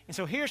 And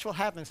so here's what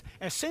happens.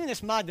 As soon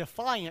as my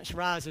defiance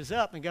rises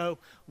up and go,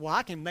 well,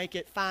 I can make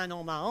it fine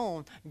on my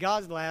own,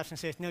 God laughs and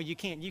says, no, you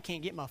can't. You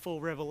can't get my full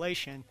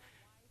revelation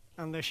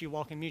unless you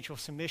walk in mutual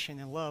submission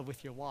and love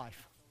with your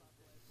wife.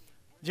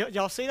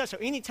 Y'all see that? So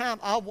anytime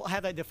I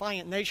have that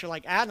defiant nature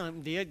like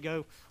Adam did,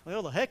 go,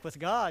 well, the heck with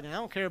God, and I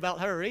don't care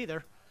about her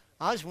either.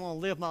 I just want to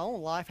live my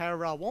own life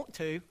however I want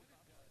to.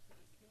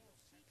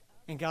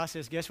 And God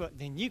says, guess what?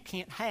 Then you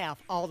can't have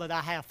all that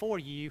I have for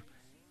you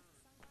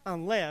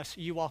unless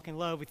you walk in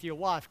love with your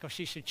wife, because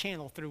she's the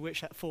channel through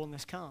which that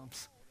fullness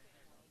comes.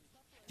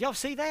 Y'all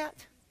see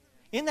that?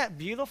 Isn't that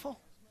beautiful?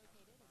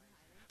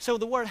 So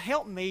the word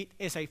helpmeet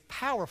is a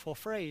powerful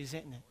phrase,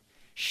 isn't it?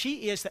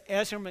 She is the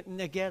Ezer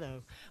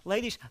Negedo.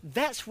 Ladies,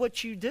 that's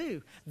what you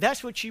do.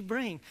 That's what you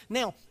bring.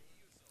 Now,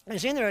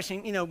 it's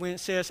interesting, when it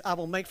says, I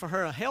will make for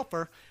her a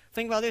helper.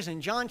 Think about this.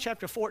 In John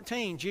chapter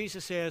 14,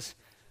 Jesus says,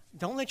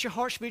 don't let your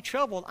hearts be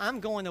troubled. I'm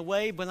going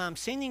away, but I'm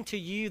sending to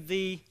you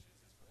the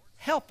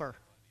helper.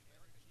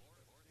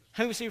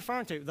 Who is he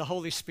referring to? The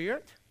Holy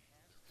Spirit.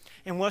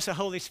 And what's the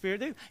Holy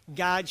Spirit do?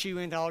 Guide you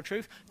into all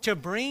truth. To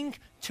bring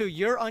to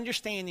your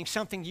understanding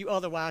something you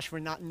otherwise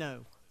would not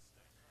know.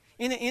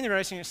 Isn't it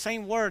interesting? The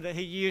same word that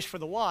he used for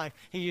the wife,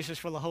 he uses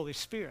for the Holy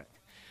Spirit.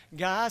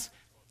 Guys,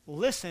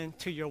 listen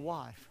to your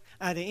wife.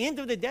 At the end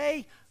of the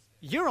day,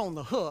 you're on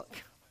the hook.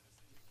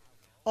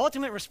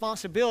 Ultimate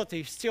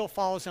responsibility still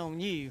falls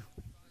on you.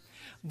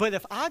 But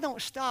if I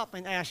don't stop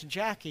and ask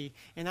Jackie,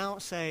 and I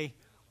don't say,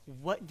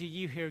 what do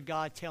you hear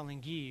God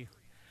telling you?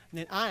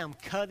 Then I am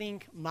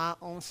cutting my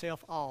own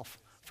self off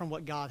from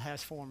what God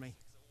has for me.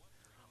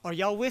 Are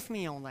y'all with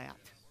me on that?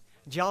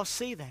 Do y'all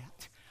see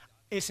that?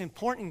 It's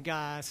important,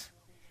 guys.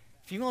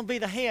 If you want to be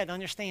the head,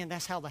 understand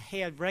that's how the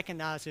head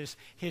recognizes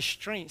his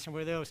strengths and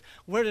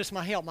where does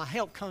my help? My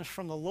help comes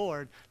from the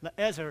Lord, the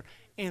Ezer,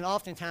 and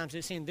oftentimes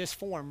it's in this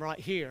form right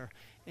here.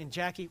 And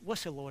Jackie,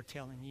 what's the Lord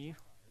telling you?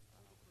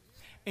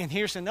 And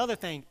here's another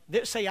thing.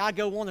 Let's say I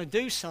go want to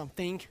do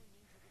something,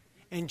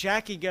 and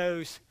Jackie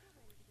goes,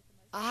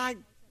 I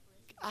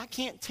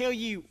can't tell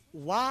you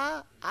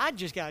why. I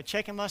just got to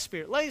check in my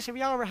spirit. Ladies, have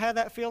y'all ever had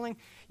that feeling?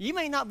 You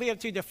may not be able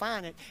to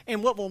define it.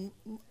 And what will,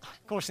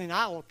 of course, then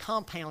I will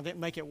compound it and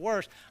make it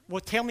worse.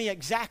 Well, tell me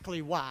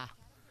exactly why.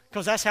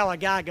 Because that's how a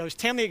guy goes.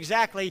 Tell me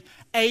exactly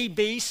A,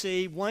 B,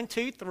 C, 1,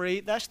 2,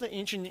 3. That's the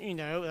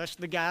that's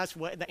the guy's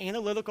way, the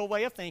analytical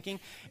way of thinking.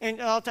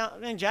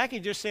 And Jackie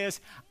just says,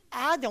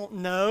 I don't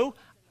know.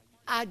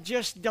 I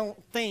just don't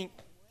think.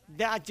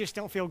 I just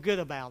don't feel good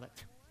about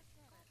it.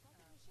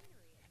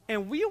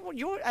 And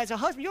you're, as a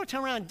husband, you'll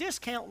turn around and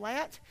discount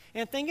that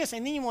and think this,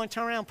 and then you want to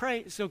turn around and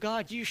pray, so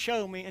God, you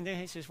show me. And then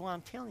he says, well,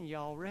 I'm telling you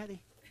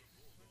already.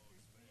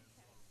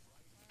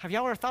 Have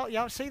y'all ever thought,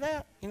 y'all see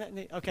that?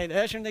 Okay, the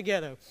Ezer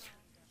Negedo.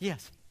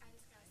 Yes.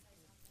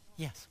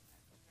 Yes.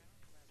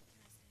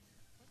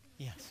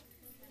 Yes.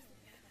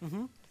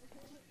 Mm-hmm.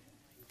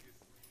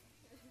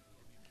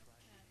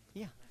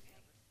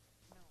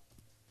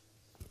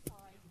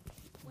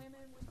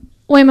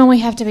 Women, we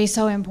have to be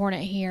so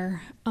important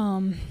here.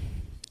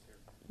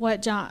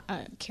 What John,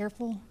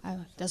 careful?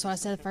 Oh, that's what I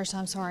said the first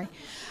time, sorry.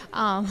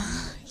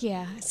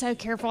 Yeah, so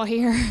careful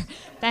here.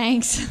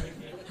 Thanks.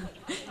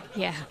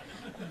 Yeah,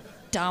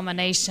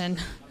 domination.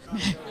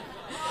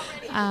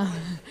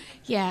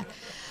 Yeah,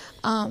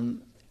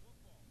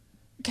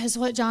 because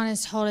what John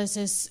has told us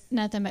is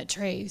nothing but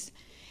truth.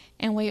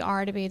 And we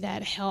are to be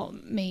that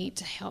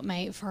helpmate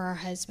for our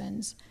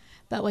husbands.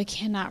 But we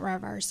cannot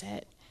reverse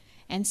it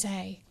and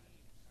say,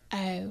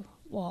 oh,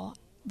 well,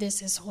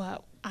 this is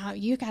what,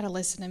 you got to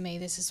listen to me.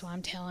 This is what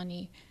I'm telling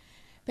you.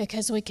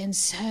 Because we can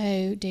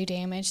so do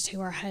damage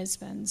to our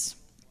husbands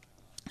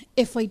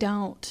if we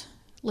don't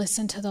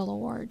listen to the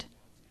Lord.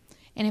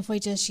 And if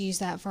we just use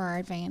that for our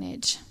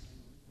advantage.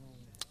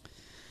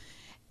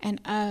 And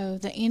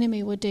the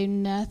enemy would do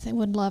nothing,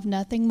 would love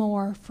nothing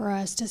more for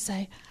us to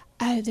say,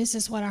 oh, this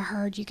is what I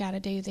heard, you got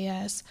to do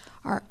this.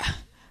 Or,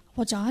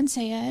 well, John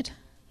said,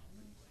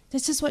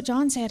 this is what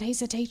John said.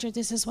 He's a teacher,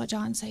 this is what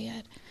John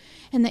said.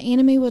 And the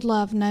enemy would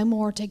love no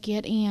more to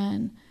get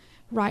in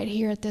right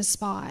here at this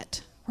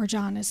spot where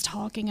John is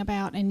talking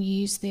about and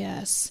use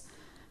this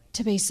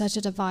to be such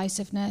a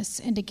divisiveness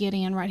and to get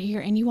in right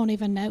here. And you won't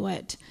even know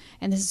it.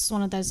 And this is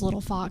one of those little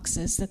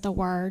foxes that the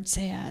word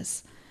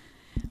says.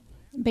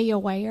 Be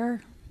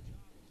aware,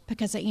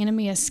 because the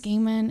enemy is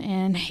scheming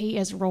and he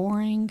is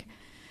roaring.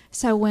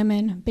 So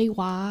women, be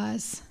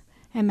wise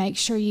and make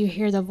sure you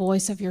hear the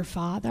voice of your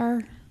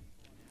Father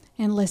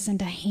and listen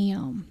to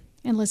him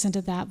and listen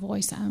to that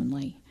voice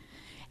only.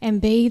 And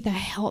be the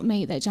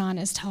helpmeet that John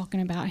is talking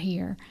about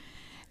here.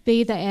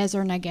 Be the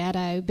Ezer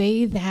Nagado.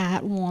 Be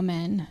that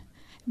woman.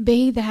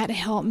 Be that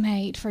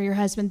helpmate for your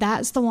husband.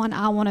 That's the one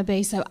I want to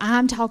be. So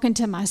I'm talking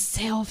to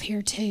myself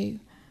here too.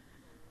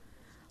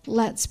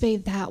 Let's be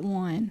that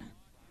one.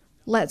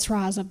 Let's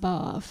rise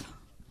above.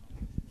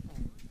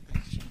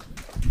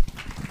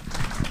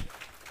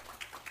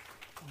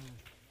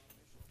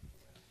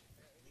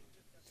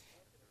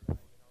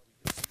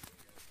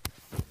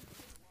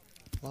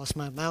 Lost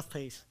my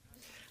mouthpiece.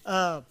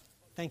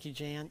 Thank you,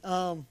 Jan.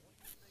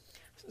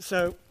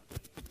 So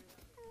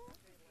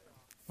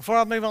before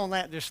I move on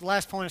that, this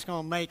last point I was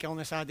going to make on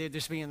this idea of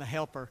just being the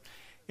helper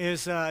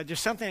is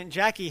just something that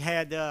Jackie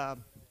had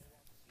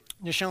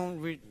just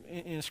shown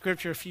in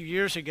Scripture a few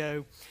years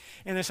ago,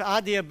 and this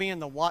idea of being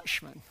the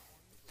watchman.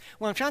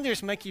 What I'm trying to do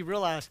is make you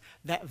realize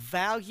that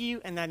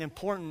value and that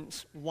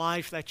importance,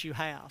 wife, that you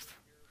have.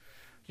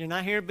 You're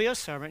not here to be a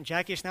servant.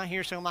 Jackie's not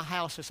here so my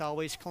house is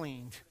always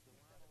cleaned.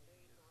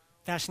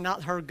 That's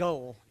not her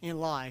goal in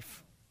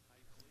life.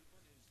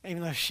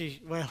 Even though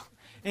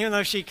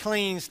she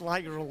cleans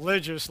like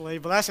religiously,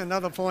 but that's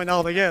another point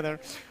altogether.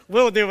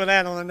 We'll deal with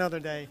that on another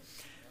day.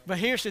 But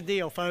here's the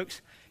deal,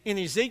 folks. In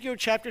Ezekiel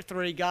chapter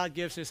 3, God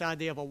gives this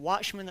idea of a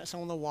watchman that's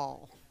on the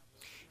wall.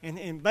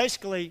 And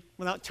basically,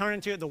 without turning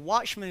to it, the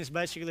watchman is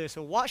basically this.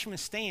 A watchman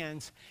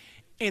stands,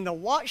 and the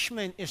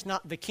watchman is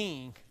not the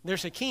king.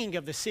 There's a king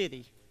of the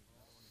city.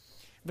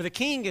 But the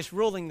king is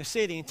ruling the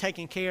city and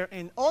taking care,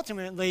 and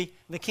ultimately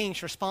the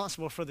king's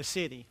responsible for the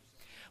city.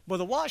 But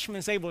the watchman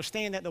is able to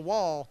stand at the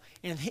wall,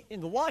 and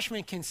the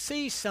watchman can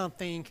see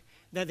something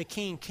that the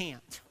king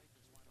can't.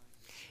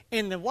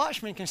 And the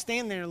watchman can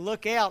stand there and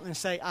look out and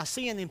say, I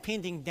see an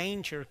impending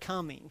danger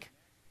coming.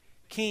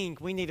 King,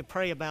 we need to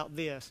pray about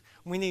this.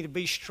 We need to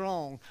be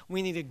strong.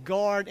 We need to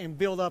guard and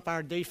build up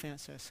our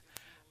defenses.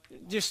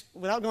 Just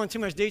without going too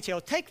much detail,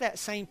 take that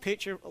same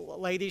picture,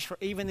 ladies, for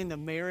even in the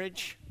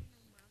marriage.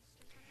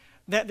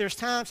 That there's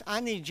times I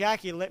need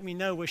Jackie to let me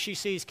know what she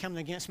sees coming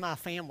against my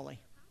family.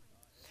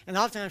 And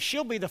oftentimes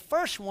she'll be the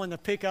first one to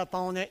pick up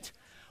on it,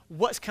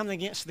 what's coming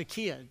against the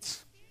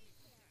kids.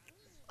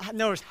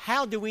 Notice,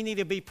 how do we need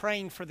to be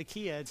praying for the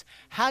kids?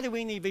 How do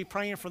we need to be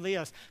praying for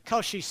this?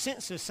 Because she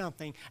senses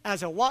something.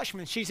 As a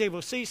watchman, she's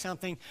able to see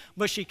something,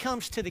 but she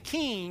comes to the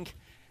king,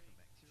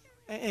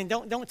 and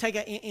don't take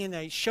it in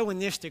a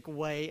chauvinistic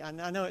way. I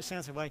know it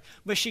sounds that way,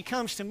 but she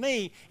comes to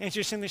me, and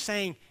she's simply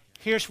saying,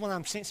 here's what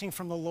I'm sensing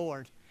from the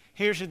Lord.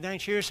 Here's the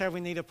danger. Here's how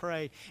we need to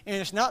pray. And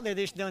it's not that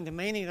it's done to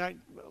me, that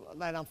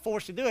I'm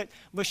forced to do it,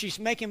 but she's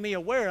making me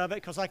aware of it,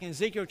 because like in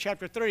Ezekiel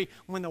chapter 3,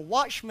 when the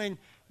watchman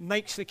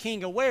makes the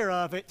king aware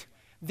of it,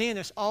 then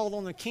it's all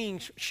on the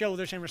king's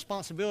shoulders and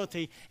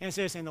responsibility. And it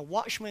says, and the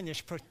watchman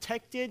is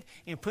protected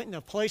and put in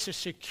a place of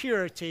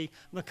security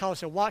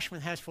because the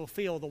watchman has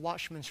fulfilled the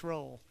watchman's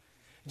role.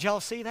 Did y'all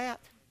see that?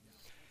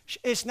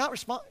 It's not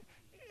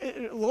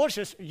the Lord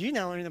says, you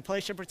now are in a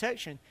place of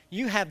protection.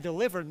 You have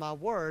delivered my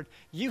word.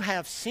 You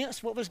have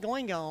sensed what was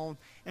going on,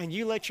 and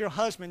you let your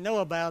husband know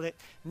about it.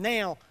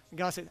 Now,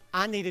 God said,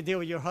 I need to deal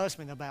with your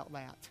husband about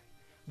that.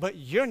 But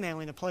you're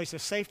now in a place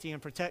of safety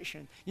and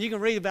protection. You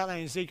can read about that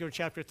in Ezekiel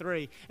chapter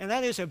 3. And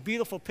that is a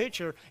beautiful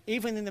picture,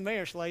 even in the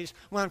marriage, ladies.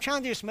 What I'm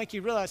trying to do is make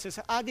you realize this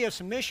idea of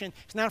submission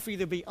is not for you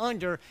to be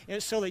under.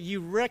 It's so that you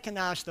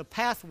recognize the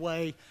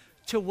pathway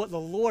to what the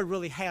Lord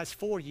really has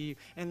for you,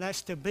 and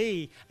that's to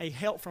be a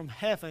help from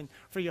heaven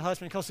for your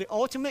husband. Because the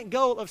ultimate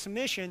goal of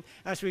submission,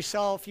 as we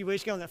saw a few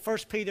weeks ago in that 1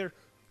 Peter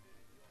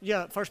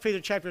First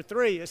Peter chapter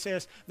 3, it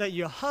says that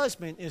your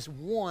husband is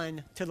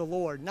one to the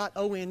Lord, not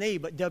O-N-E,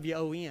 but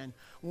W-O-N,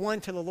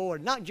 one to the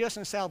Lord, not just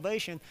in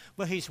salvation,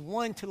 but he's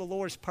one to the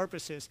Lord's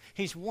purposes.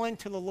 He's one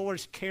to the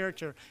Lord's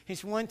character.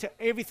 He's one to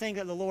everything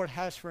that the Lord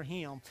has for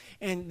him.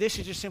 And this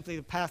is just simply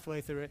the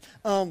pathway through it.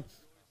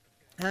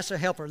 That's a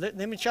helper. Let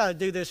me try to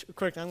do this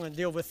quickly. I'm going to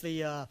deal with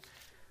the,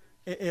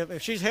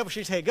 if she's a helper,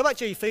 she's a head. Go back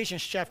to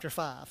Ephesians chapter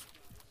 5.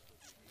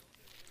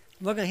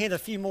 We're going to hit a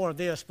few more of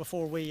this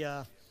before we...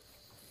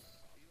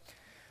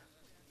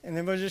 and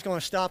then we're just going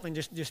to stop and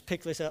just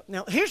pick this up.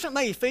 Now, here's what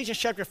made Ephesians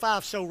chapter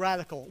 5 so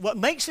radical. What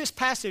makes this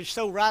passage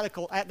so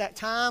radical at that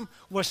time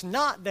was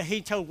not that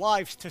he told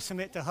wives to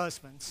submit to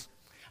husbands.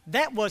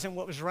 That wasn't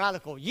what was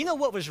radical. You know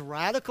what was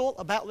radical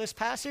about this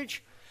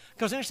passage?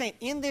 Because understand,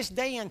 in this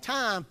day and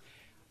time,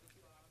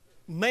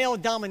 male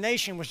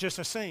domination was just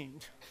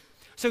assumed.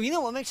 So you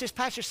know what makes this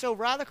passage so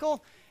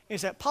radical?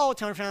 Is that Paul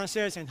turns around and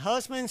says, and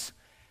husbands,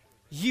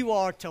 you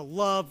are to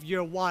love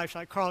your wives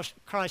like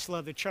Christ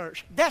loved the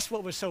church. That's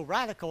what was so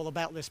radical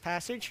about this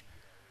passage.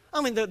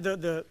 I mean,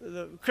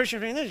 the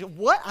Christian religion,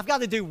 what? I've got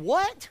to do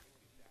what?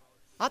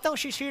 I thought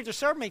she's here to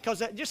serve me because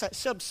that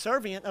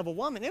subservient of a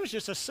woman, it was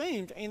just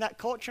assumed in that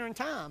culture and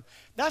time.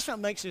 That's what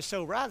makes it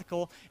so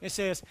radical. It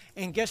says,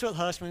 and guess what,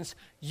 husbands?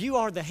 You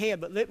are the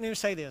head. But let me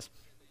say this.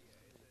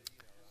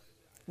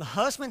 The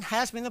husband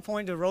has been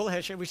appointed to the role of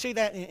headship. We see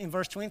that in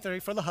verse 23.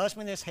 For the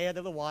husband is head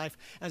of the wife,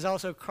 as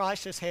also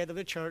Christ is head of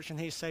the church, and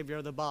he's Savior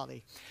of the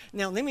body.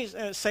 Now, let me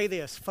say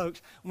this,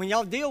 folks. When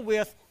y'all deal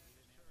with,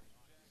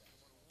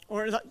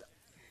 whether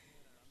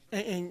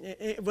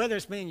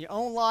it's been in your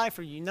own life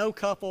or you know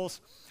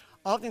couples,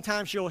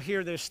 oftentimes you'll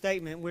hear this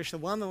statement which the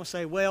woman will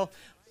say, well,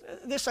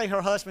 let's say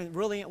her husband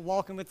really ain't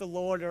walking with the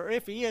Lord, or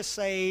if he is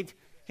saved,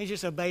 he's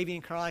just a baby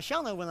in Christ.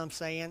 Y'all know what I'm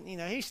saying. You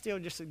know, he's still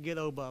just a good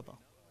old Bubba.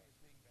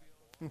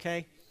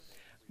 Okay?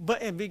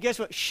 But guess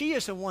what? She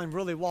is the one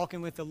really walking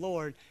with the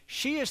Lord.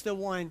 She is the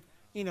one,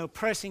 you know,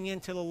 pressing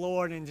into the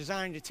Lord and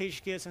desiring to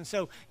teach kids. And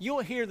so you'll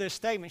hear this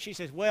statement. She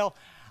says, well,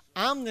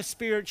 I'm the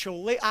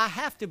spiritual leader. I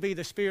have to be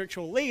the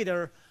spiritual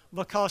leader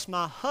because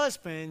my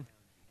husband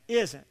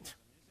isn't.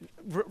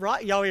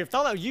 Right? Y'all have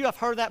thought that? You have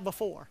heard that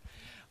before.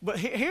 But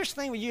here's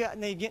the thing you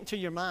need to get into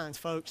your minds,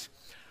 folks.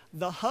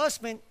 The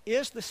husband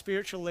is the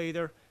spiritual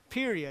leader,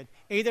 period.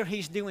 Either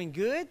he's doing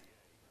good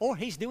or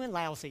he's doing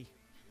lousy.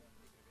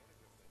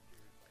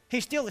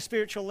 He's still the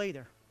spiritual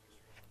leader.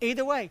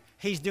 Either way,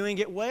 he's doing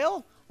it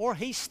well or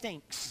he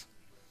stinks.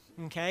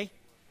 Okay?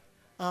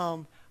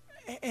 And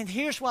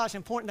here's why it's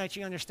important that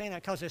you understand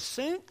that. Because as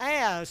soon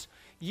as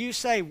you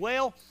say,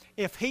 well,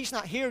 if he's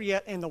not here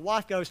yet, and the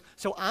wife goes,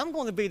 so I'm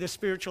going to be the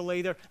spiritual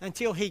leader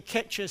until he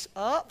catches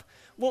up.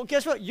 Well,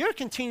 guess what? You're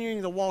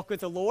continuing to walk with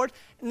the Lord.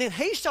 And then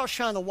he starts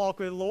trying to walk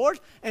with the Lord.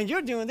 And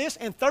you're doing this.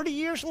 And 30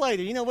 years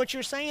later, you know what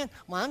you're saying?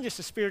 Well, I'm just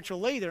a spiritual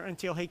leader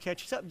until he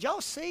catches up. Did y'all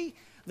see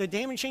the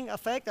damaging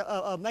effect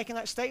of making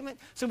that statement?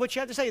 So what you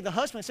have to say, the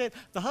husband said,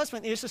 the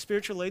husband is the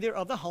spiritual leader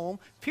of the home,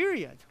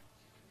 period.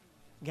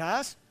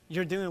 Guys,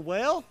 you're doing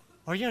well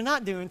or you're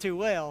not doing too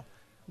well.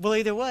 Well,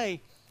 either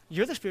way,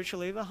 you're the spiritual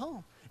leader of the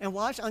home. And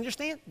wives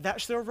understand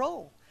that's their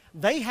role.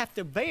 They have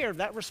to bear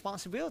that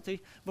responsibility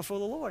before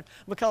the Lord.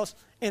 Because,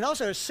 and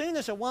also as soon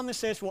as a woman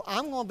says, well,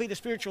 I'm going to be the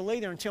spiritual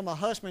leader until my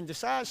husband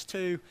decides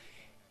to,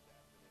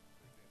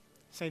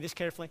 say this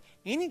carefully,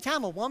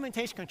 anytime a woman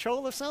takes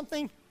control of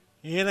something,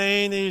 it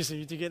ain't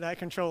easy to get that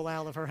control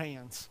out of her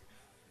hands.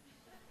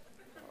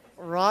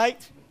 Right?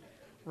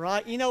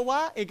 Right? You know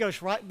why? It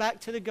goes right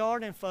back to the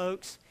garden,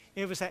 folks.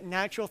 It was that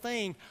natural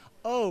thing.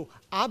 Oh,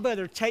 I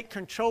better take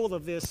control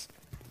of this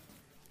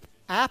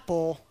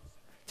apple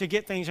to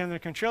get things under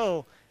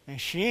control. And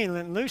she ain't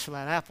letting loose of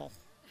that apple.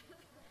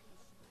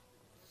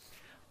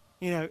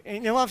 You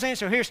know what I'm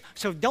saying?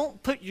 So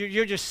don't put,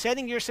 you're just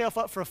setting yourself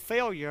up for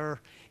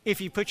failure if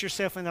you put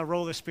yourself in the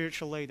role of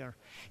spiritual leader.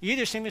 You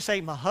either simply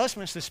say, my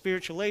husband's the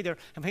spiritual leader,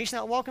 and if he's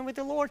not walking with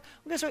the Lord,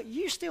 well, guess what?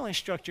 You still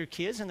instruct your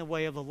kids in the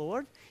way of the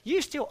Lord.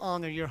 You still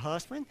honor your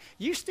husband.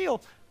 You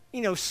still,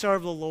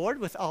 serve the Lord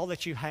with all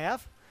that you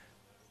have.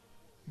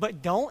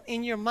 But don't,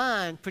 in your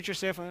mind, put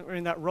yourself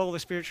in that role of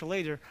spiritual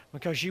leader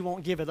because you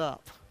won't give it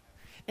up.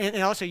 And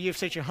also, you've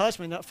set your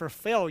husband up for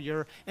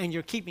failure, and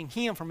you're keeping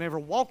him from ever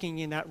walking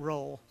in that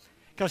role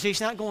because he's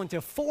not going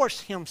to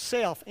force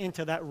himself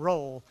into that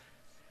role.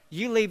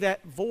 You leave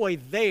that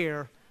void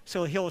there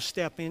so he'll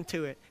step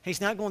into it.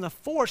 He's not going to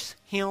force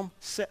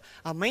himself.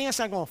 A man's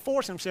not going to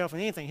force himself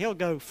in anything. He'll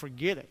go,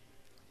 forget it.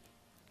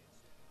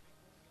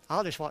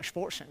 I'll just watch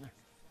SportsCenter.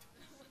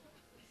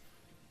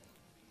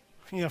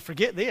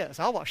 Forget this.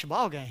 I'll watch the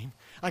ball game.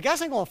 I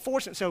guess I'm going to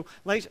force it. So,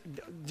 ladies,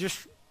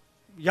 just,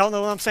 y'all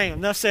know what I'm saying.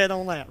 Enough said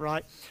on that,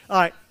 right? All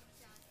right.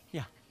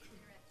 Yeah.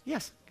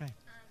 Yes. Go ahead.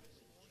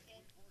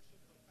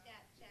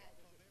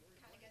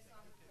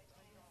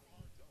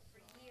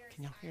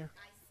 Can y'all hear?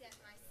 I set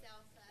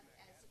myself up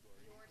as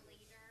your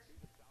leader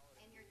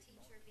and your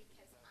teacher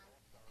because I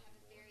have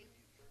a very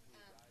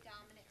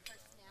dominant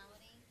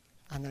personality.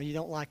 I know you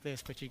don't like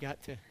this, but you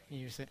got to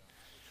use it.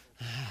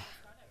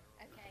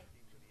 Okay.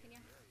 Can you?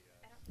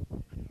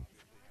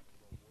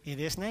 It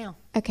is now.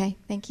 Okay,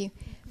 thank you.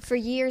 For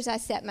years, I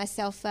set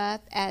myself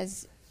up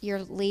as your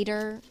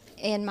leader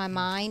in my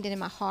mind and in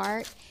my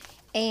heart.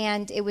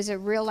 And it was a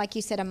real, like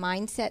you said, a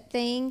mindset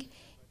thing.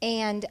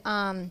 And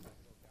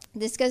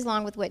this goes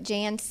along with what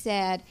Jan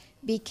said,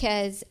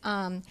 because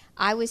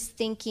I was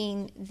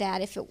thinking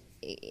that if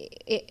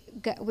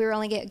we were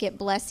only going to get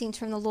blessings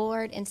from the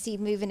Lord and see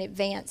move and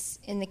advance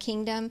in the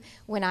kingdom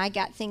when I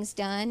got things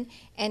done.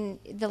 And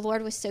the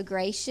Lord was so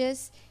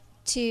gracious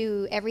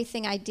to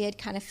everything I did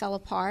kind of fell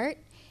apart.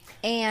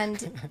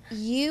 And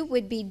you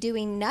would be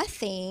doing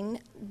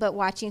nothing but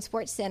watching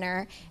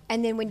SportsCenter.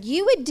 And then when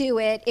you would do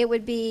it, it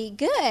would be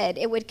good.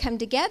 It would come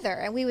together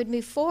and we would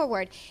move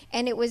forward.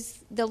 And it was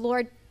the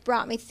Lord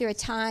brought me through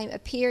a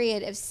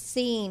period of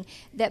seeing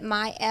that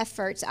my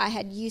efforts, I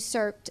had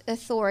usurped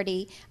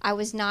authority. I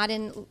was not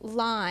in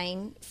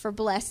line for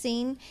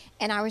blessing,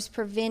 and I was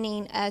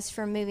preventing us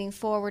from moving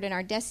forward in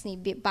our destiny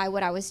by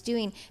what I was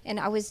doing. And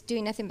I was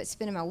doing nothing but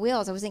spinning my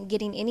wheels. I wasn't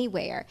getting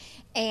anywhere.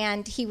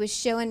 And he was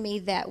showing me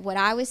that what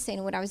I was saying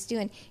and what I was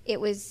doing,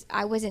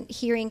 I wasn't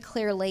hearing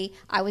clearly.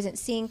 I wasn't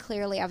seeing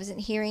clearly. I wasn't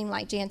hearing,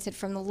 like Jan said,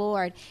 from the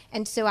Lord.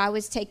 And so I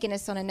was taking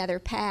us on another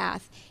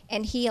path.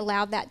 And he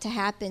allowed that to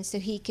happen so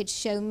he could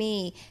show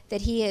me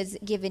that he has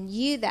given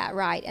you that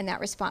right and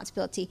that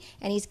responsibility,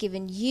 and he's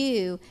given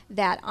you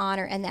that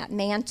honor and that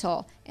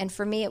mantle. And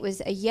for me, it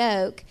was a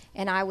yoke,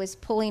 and I was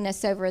pulling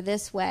us over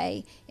this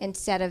way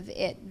instead of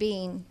it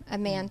being a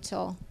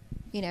mantle,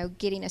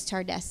 getting us to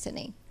our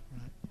destiny.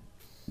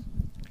 Right.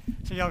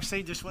 So y'all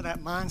see just what that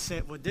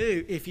mindset would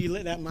do if you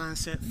let that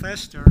mindset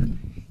fester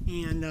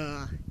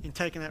in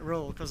taking that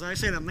role. Because like I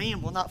said, a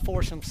man will not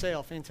force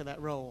himself into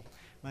that role.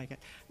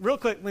 Real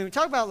quick, when we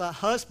talk about the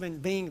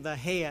husband being the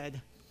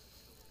head,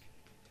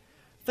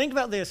 think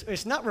about this.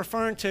 It's not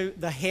referring to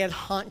the head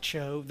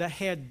honcho, the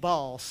head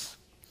boss.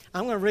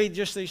 I'm going to read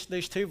just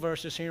these two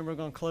verses here, and we're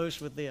going to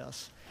close with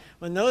this.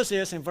 But notice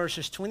this in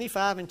verses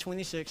 25 and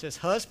 26. It says,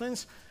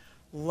 husbands,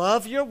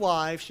 love your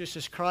wives just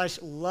as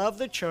Christ loved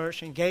the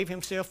church and gave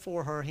himself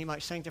for her. He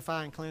might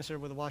sanctify and cleanse her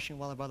with the washing of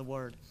water by the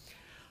word.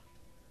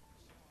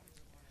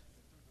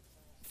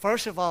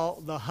 First of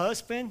all, the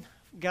husband,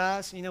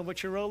 guys, you know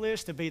what your role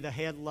is? To be the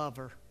head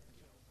lover.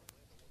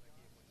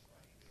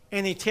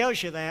 And he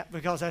tells you that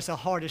because that's the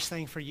hardest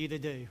thing for you to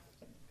do.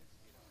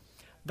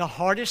 The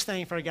hardest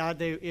thing for a guy to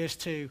do is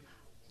to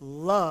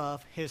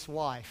love his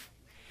wife.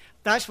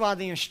 That's why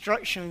the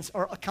instructions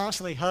are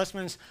constantly,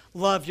 husbands,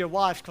 love your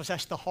wives, because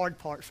that's the hard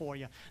part for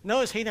you.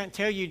 Notice he doesn't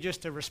tell you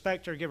just to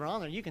respect her, give her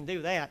honor. You can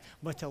do that,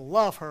 but to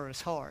love her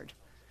is hard.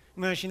 I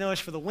mean, as you notice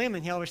for the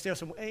women, he always tells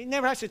them, he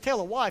never has to tell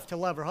a wife to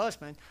love her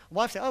husband. A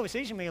wife says, it's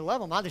easy for me to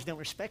love him, I just don't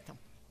respect him.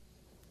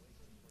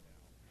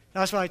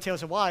 That's why he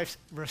tells the wives,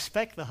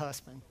 respect the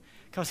husband,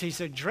 because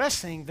he's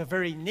addressing the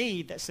very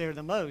need that's there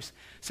the most.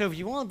 So if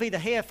you want to be the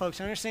head,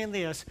 folks, understand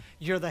this,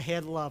 you're the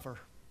head lover.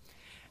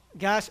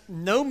 Guys,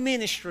 no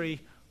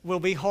ministry will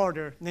be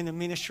harder than the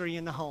ministry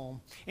in the home.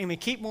 And we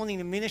keep wanting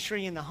the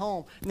ministry in the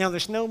home. Now,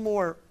 there's no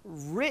more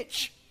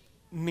rich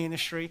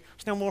ministry,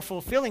 there's no more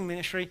fulfilling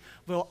ministry,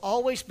 will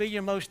always be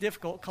your most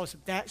difficult, because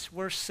that's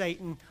where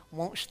Satan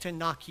wants to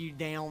knock you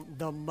down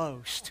the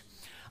most.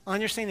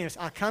 Understand this.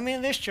 I come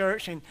into this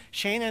church, and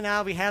Shannon and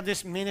I, we have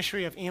this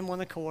ministry of In One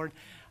Accord.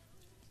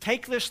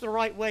 Take this the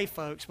right way,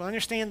 folks, but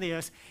understand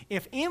this.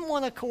 If In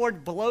One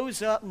Accord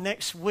blows up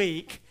next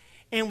week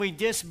and we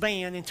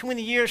disband, in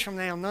 20 years from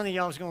now, none of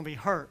y'all is going to be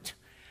hurt.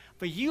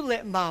 But you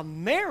let my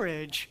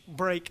marriage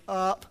break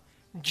up,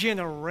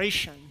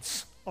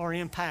 generations are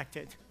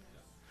impacted.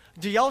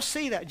 Do y'all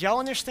see that? Do y'all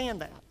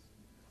understand that?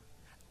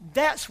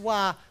 That's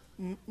why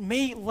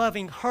me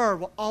loving her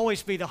will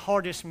always be the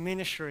hardest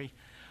ministry.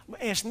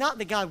 And it's not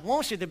that God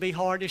wants it to be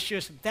hard, it's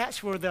just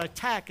that's where the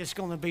attack is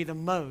going to be the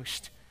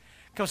most.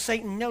 Because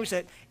Satan knows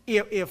that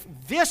if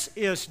this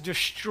is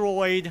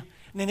destroyed,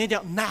 then it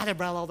doesn't matter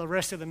about all the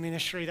rest of the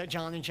ministry that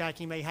John and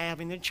Jackie may have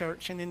in the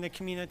church and in the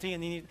community,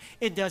 and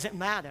it doesn't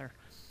matter.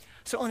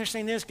 So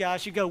understand this,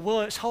 guys. You go,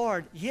 well, it's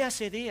hard. Yes,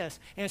 it is.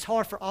 And it's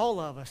hard for all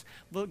of us.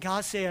 But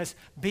God says,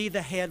 be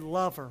the head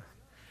lover.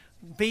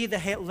 Be the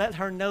head. Let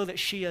her know that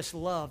she is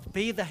loved.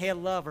 Be the head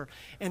lover.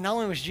 And not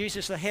only was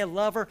Jesus the head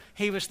lover,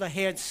 he was the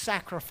head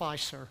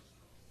sacrificer.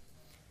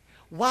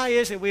 Why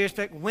is it we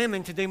expect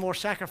women to do more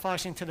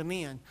sacrificing to the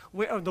men?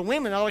 The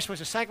women are always supposed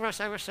to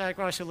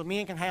sacrifice so the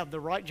men can have the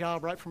right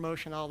job, right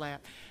promotion, all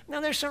that. Now,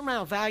 there's a certain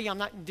amount of value. I'm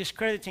not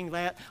discrediting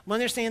that. But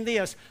understand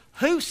this.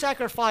 Who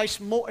sacrificed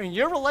more? In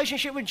your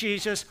relationship with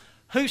Jesus,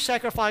 who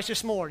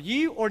sacrifices more,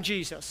 you or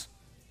Jesus?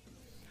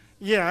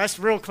 Yeah, that's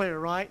real clear,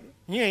 right?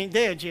 You ain't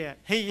dead yet.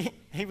 He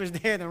was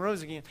dead and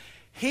rose again.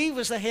 He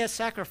was the head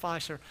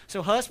sacrificer.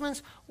 So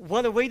husbands,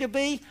 what are we to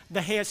be?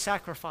 The head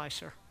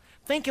sacrificer.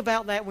 Think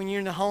about that when you're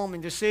in the home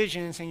and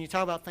decisions and you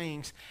talk about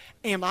things.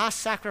 Am I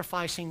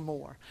sacrificing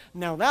more?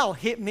 Now, that'll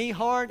hit me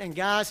hard, and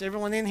guys,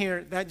 everyone in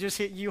here, that just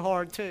hit you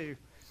hard too.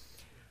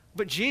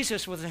 But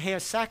Jesus was the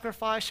head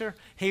sacrificer,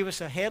 he was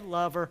the head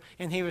lover,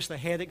 and he was the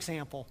head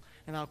example.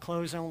 And I'll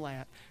close on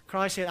that.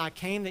 Christ said, I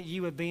came that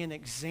you would be an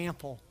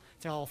example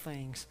to all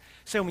things.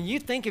 So when you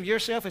think of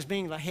yourself as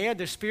being the head,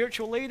 the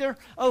spiritual leader,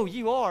 oh,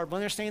 you are. But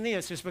understand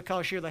this, it's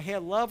because you're the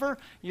head lover,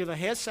 you're the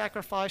head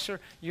sacrificer,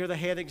 you're the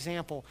head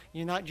example.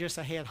 You're not just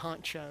a head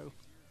honcho.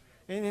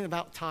 It ain't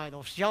about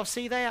titles. Y'all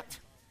see that?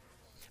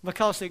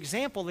 Because the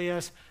example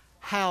is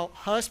how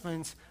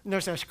husbands,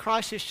 there's a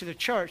crisis to the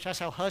church, that's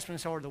how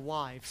husbands are to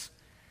wives.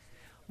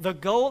 The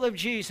goal of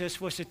Jesus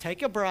was to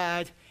take a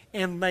bride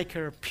and make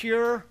her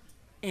pure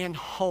and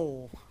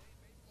whole.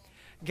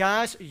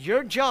 Guys,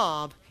 your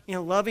job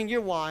in loving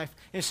your wife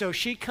is so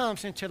she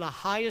comes into the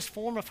highest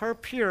form of her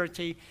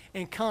purity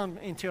and come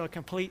into a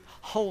complete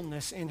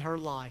wholeness in her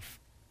life.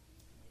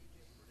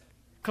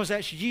 Because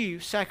that's you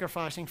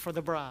sacrificing for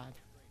the bride.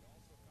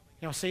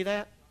 Y'all see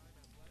that?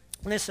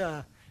 Let's,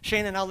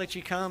 Shannon, I'll let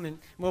you come and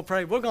we'll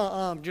pray. We're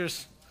going to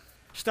just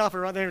stop it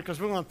right there because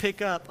we're going to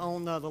pick up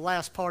on the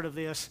last part of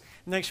this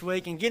next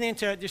week and get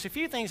into just a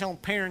few things on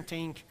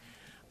parenting,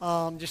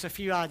 just a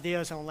few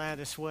ideas on that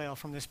as well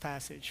from this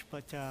passage.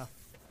 But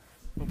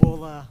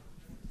we'll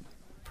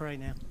pray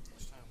now.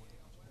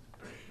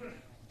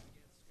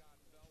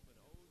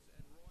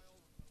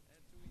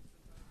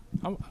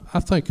 I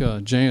think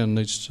Jan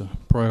needs to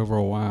pray over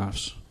our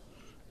wives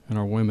and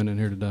our women in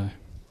here today.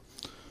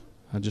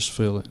 I just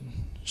feel it.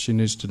 She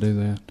needs to do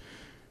that.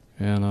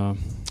 And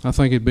I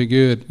think it'd be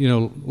good,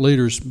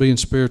 leaders, being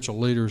spiritual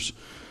leaders,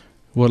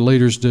 what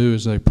leaders do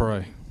is they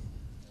pray.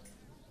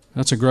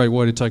 That's a great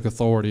way to take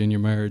authority in your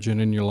marriage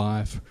and in your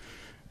life,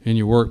 in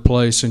your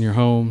workplace, in your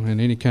home, and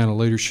any kind of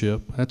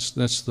leadership.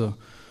 That's the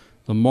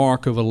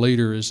mark of a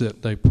leader is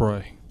that they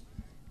pray.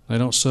 They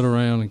don't sit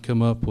around and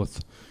come up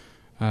with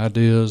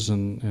ideas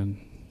and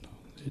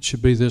it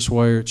should be this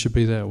way or it should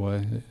be that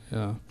way.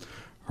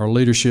 Our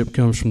leadership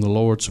comes from the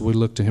Lord, so we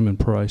look to Him and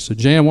pray. So,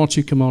 Jan, why don't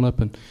you come on up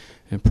and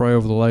pray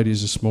over the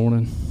ladies this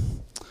morning?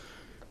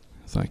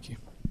 Thank you.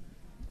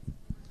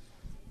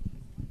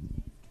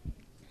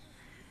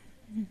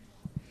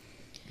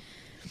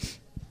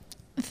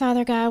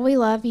 Father God, we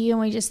love you and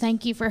we just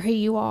thank you for who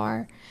you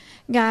are.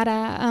 God,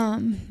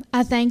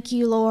 I thank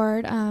you,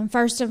 Lord,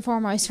 first and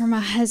foremost for my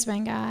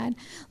husband, God.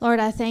 Lord,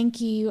 I thank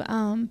you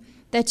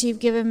that you've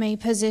given me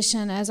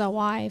position as a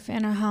wife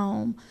in a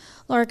home.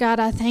 Lord God,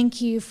 I thank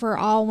you for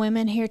all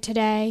women here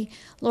today.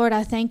 Lord,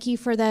 I thank you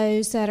for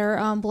those that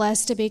are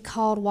blessed to be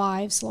called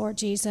wives, Lord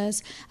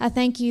Jesus. I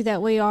thank you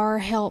that we are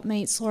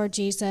helpmates, Lord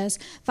Jesus.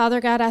 Father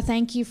God, I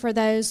thank you for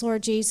those,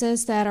 Lord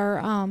Jesus, that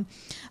are,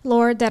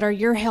 Lord, that are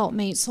your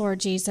helpmates,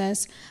 Lord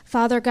Jesus.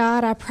 Father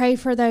God, I pray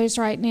for those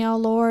right now,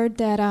 Lord,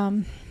 that,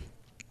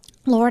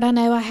 Lord, I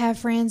know I have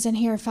friends in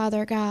here,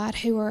 Father God,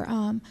 who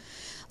are,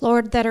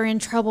 Lord, that are in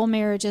troubled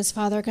marriages,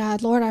 Father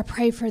God. Lord, I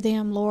pray for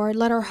them, Lord.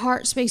 Let our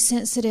hearts be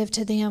sensitive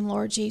to them,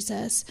 Lord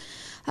Jesus.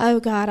 Oh,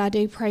 God, I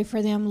do pray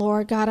for them,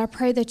 Lord. God, I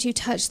pray that you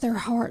touch their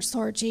hearts,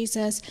 Lord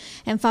Jesus.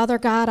 And, Father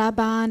God, I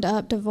bind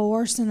up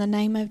divorce in the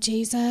name of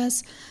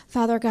Jesus.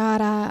 Father God,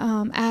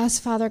 I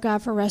ask, Father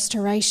God, for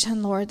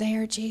restoration, Lord,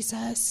 there,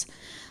 Jesus.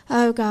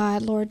 Oh,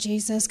 God, Lord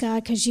Jesus,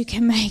 God, because you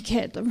can make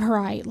it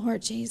right,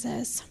 Lord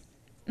Jesus.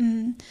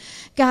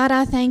 God,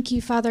 I thank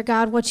you, Father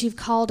God, what you've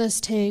called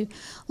us to.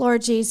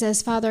 Lord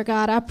Jesus, Father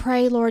God, I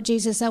pray, Lord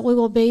Jesus, that we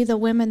will be the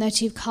women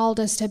that you've called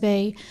us to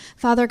be.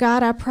 Father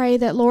God, I pray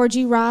that, Lord,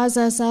 you rise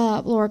us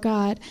up, Lord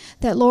God,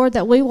 that, Lord,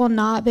 that we will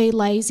not be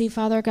lazy,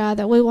 Father God,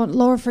 that we will,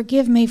 Lord,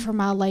 forgive me for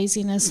my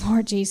laziness,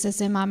 Lord Jesus,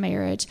 in my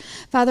marriage.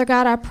 Father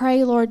God, I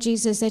pray, Lord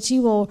Jesus, that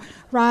you will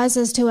rise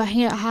us to a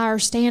higher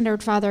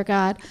standard, Father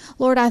God.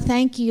 Lord, I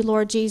thank you,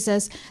 Lord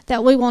Jesus,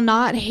 that we will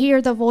not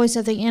hear the voice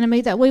of the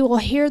enemy, that we will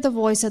hear the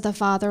voice of the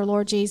Father,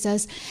 Lord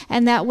Jesus,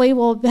 and that we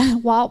will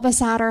walk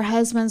beside our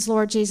husbands,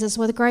 Lord Jesus,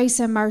 with grace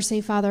and mercy,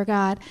 Father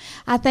God.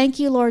 I thank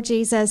you, Lord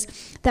Jesus,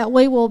 that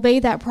we will be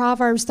that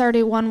Proverbs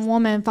 31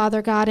 woman,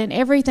 Father God, in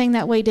everything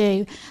that we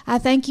do. I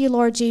thank you,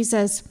 Lord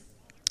Jesus,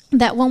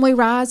 that when we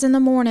rise in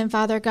the morning,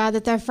 Father God,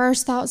 that their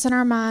first thoughts in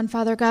our mind,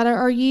 Father God,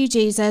 are you,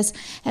 Jesus.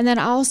 And then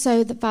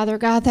also, Father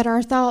God, that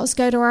our thoughts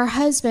go to our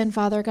husband,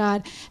 Father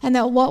God, and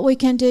that what we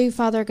can do,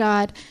 Father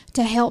God,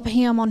 to help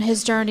him on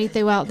his journey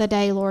throughout the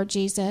day, Lord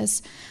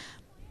Jesus.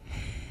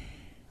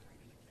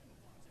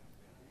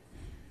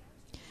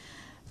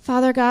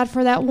 Father God,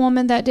 for that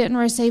woman that didn't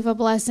receive a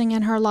blessing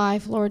in her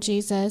life, Lord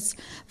Jesus,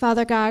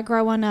 Father God,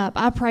 growing up,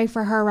 I pray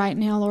for her right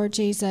now, Lord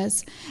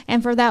Jesus.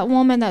 And for that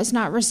woman that's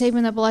not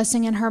receiving the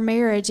blessing in her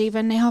marriage,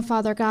 even now,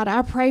 Father God,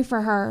 I pray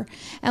for her.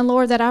 And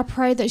Lord, that I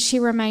pray that she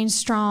remains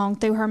strong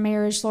through her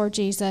marriage, Lord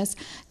Jesus.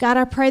 God,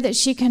 I pray that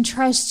she can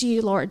trust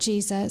you, Lord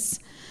Jesus.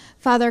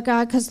 Father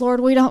God, because, Lord,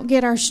 we don't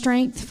get our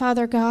strength,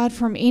 Father God,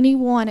 from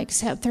anyone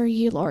except through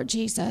you, Lord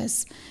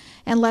Jesus.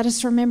 And let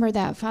us remember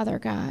that, Father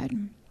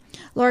God.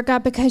 Lord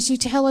God, because you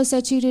tell us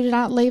that you do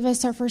not leave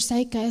us or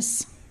forsake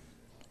us.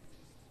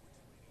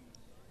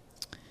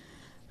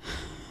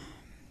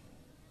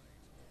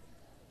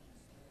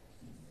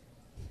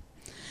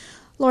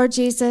 Lord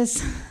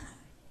Jesus,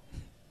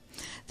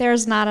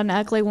 there's not an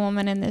ugly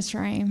woman in this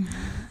room.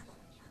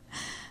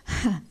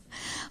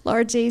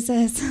 Lord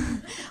Jesus,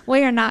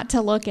 we are not to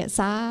look at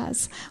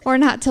size. We're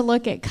not to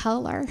look at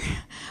color.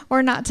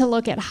 We're not to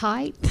look at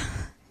height.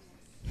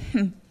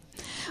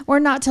 We're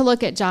not to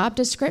look at job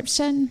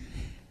description.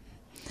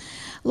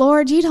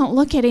 Lord, you don't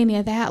look at any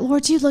of that.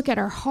 Lord, you look at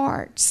our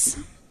hearts.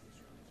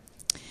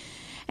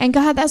 And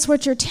God, that's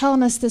what you're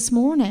telling us this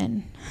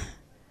morning.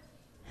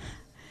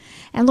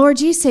 And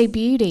Lord, you see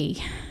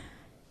beauty.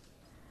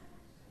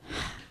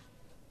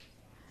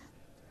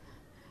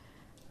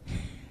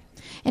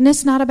 And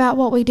it's not about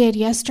what we did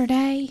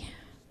yesterday.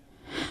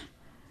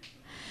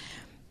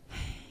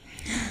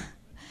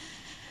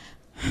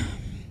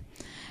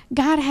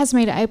 God has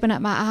me to open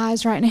up my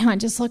eyes right now and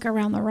just look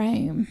around the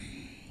room.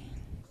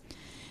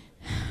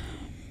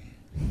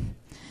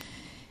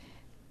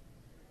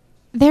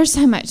 There's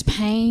so much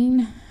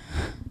pain.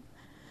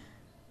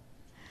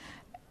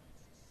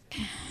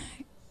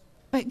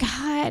 But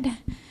God,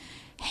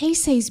 He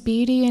sees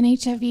beauty in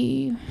each of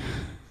you.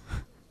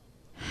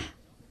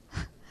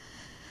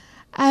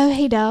 Oh,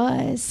 He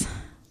does.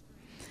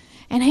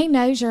 And He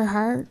knows your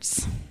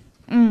hurts.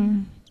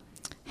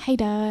 He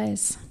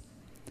does.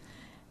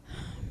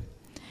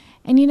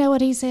 And you know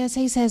what He says?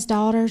 He says,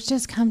 daughters,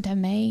 just come to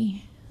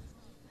me.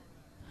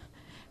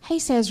 He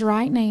says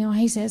right now,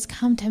 He says,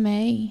 come to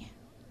me.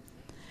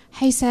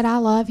 He said, I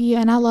love you,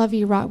 and I love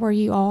you right where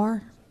you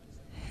are.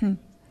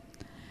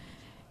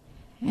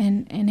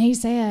 And He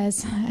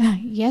says,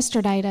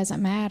 yesterday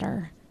doesn't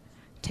matter.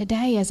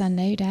 Today is a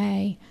new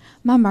day.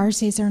 My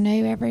mercies are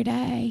new every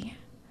day.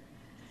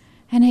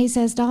 And He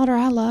says, daughter,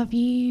 I love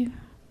you.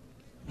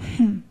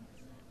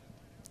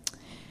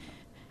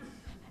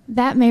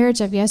 That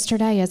marriage of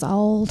yesterday is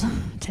old.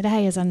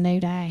 Today is a new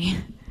day.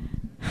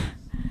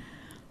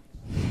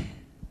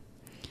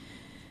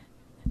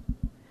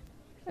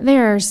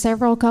 There are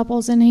several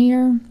couples in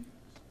here.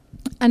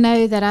 I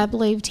know that I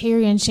believe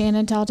Terry and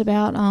Shannon talked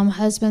about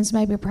husbands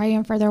maybe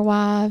praying for their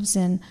wives,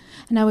 and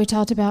I know we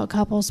talked about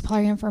couples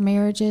praying for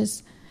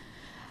marriages.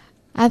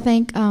 I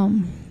think I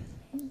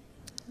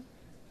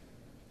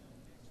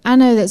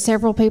know that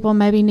several people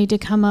maybe need to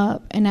come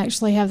up and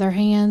actually have their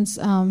hands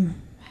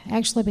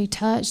actually be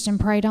touched and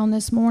prayed on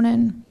this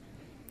morning.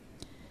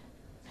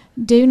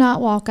 Do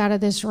not walk out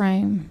of this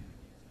room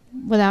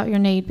without your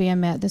need being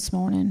met this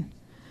morning.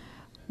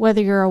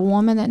 Whether you're a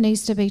woman that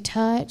needs to be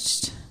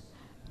touched,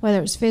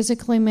 whether it's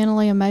physically,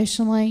 mentally,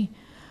 emotionally,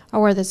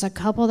 or whether it's a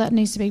couple that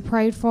needs to be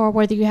prayed for,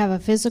 whether you have a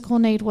physical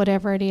need,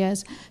 whatever it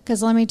is.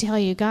 Because let me tell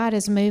you, God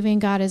is moving,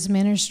 God is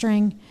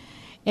ministering.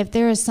 If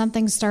there is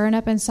something stirring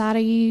up inside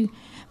of you,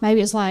 maybe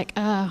it's like,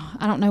 I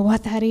don't know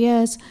what that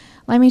is.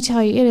 Let me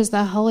tell you, it is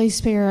the Holy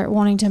Spirit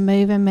wanting to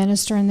move and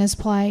minister in this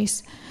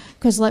place.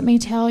 Because let me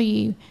tell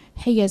you,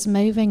 He is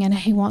moving and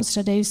He wants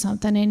to do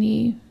something in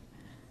you.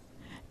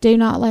 Do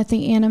not let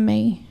the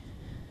enemy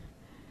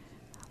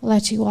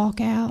let you walk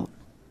out.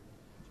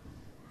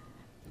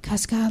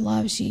 Because God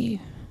loves you.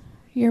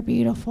 You're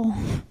beautiful.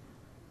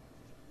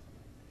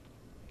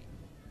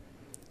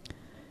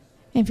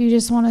 If you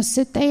just want to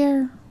sit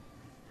there,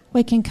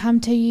 we can come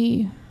to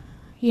you.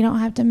 You don't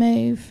have to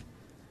move.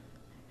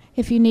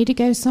 If you need to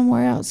go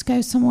somewhere else,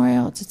 go somewhere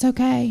else. It's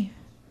okay.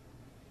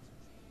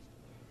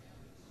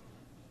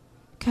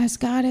 Because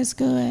God is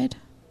good.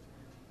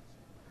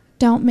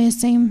 Don't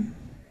miss Him.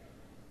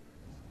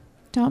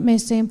 Don't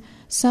miss Him.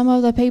 Some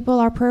of the people,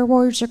 our prayer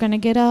warriors, are going to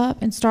get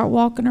up and start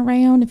walking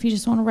around. If you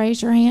just want to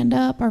raise your hand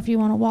up, or if you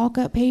want to walk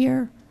up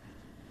here,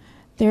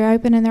 they're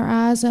opening their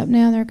eyes up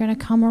now. They're going to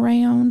come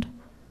around.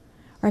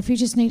 Or if you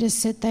just need to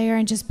sit there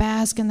and just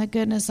bask in the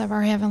goodness of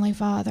our Heavenly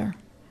Father.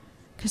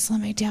 Because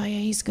let me tell you,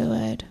 He's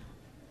good.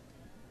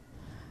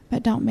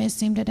 But don't miss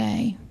Him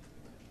today.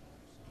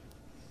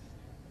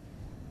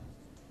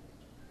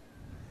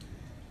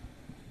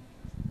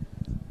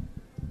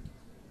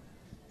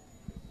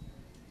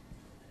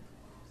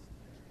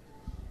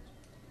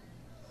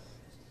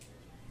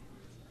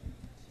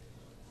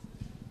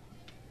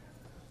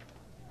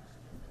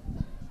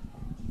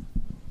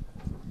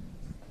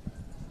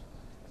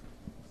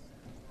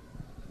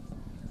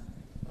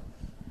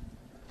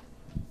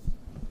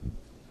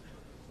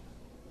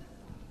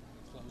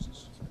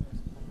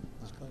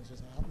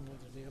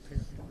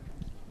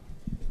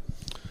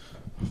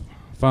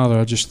 Father,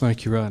 I just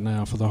thank you right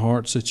now for the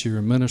hearts that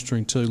you're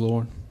ministering to,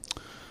 Lord.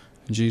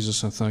 And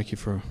Jesus, I thank you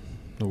for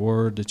the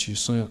word that you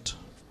sent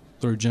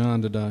through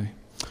John today.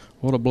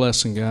 What a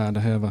blessing, God,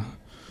 to have a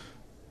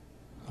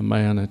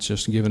man that's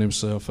just given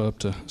himself up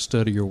to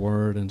study your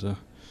word and to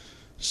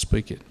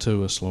speak it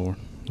to us, Lord,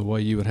 the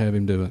way you would have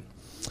him do it.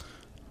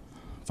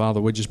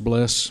 Father, we just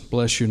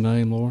bless your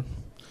name, Lord.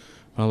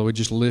 Father, we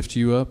just lift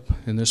you up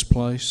in this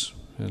place.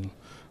 And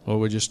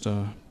Lord, we just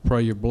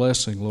pray your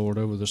blessing, Lord,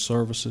 over the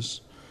services.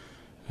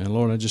 And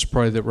Lord, I just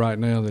pray that right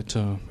now that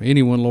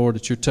anyone, Lord,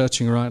 that you're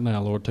touching right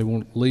now, Lord, they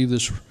won't leave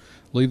this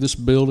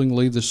building,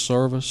 leave this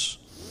service.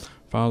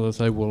 Father, that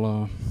they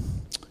will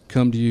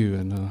come to you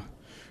and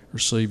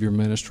receive your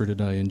ministry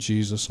today. In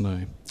Jesus'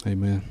 name,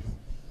 amen.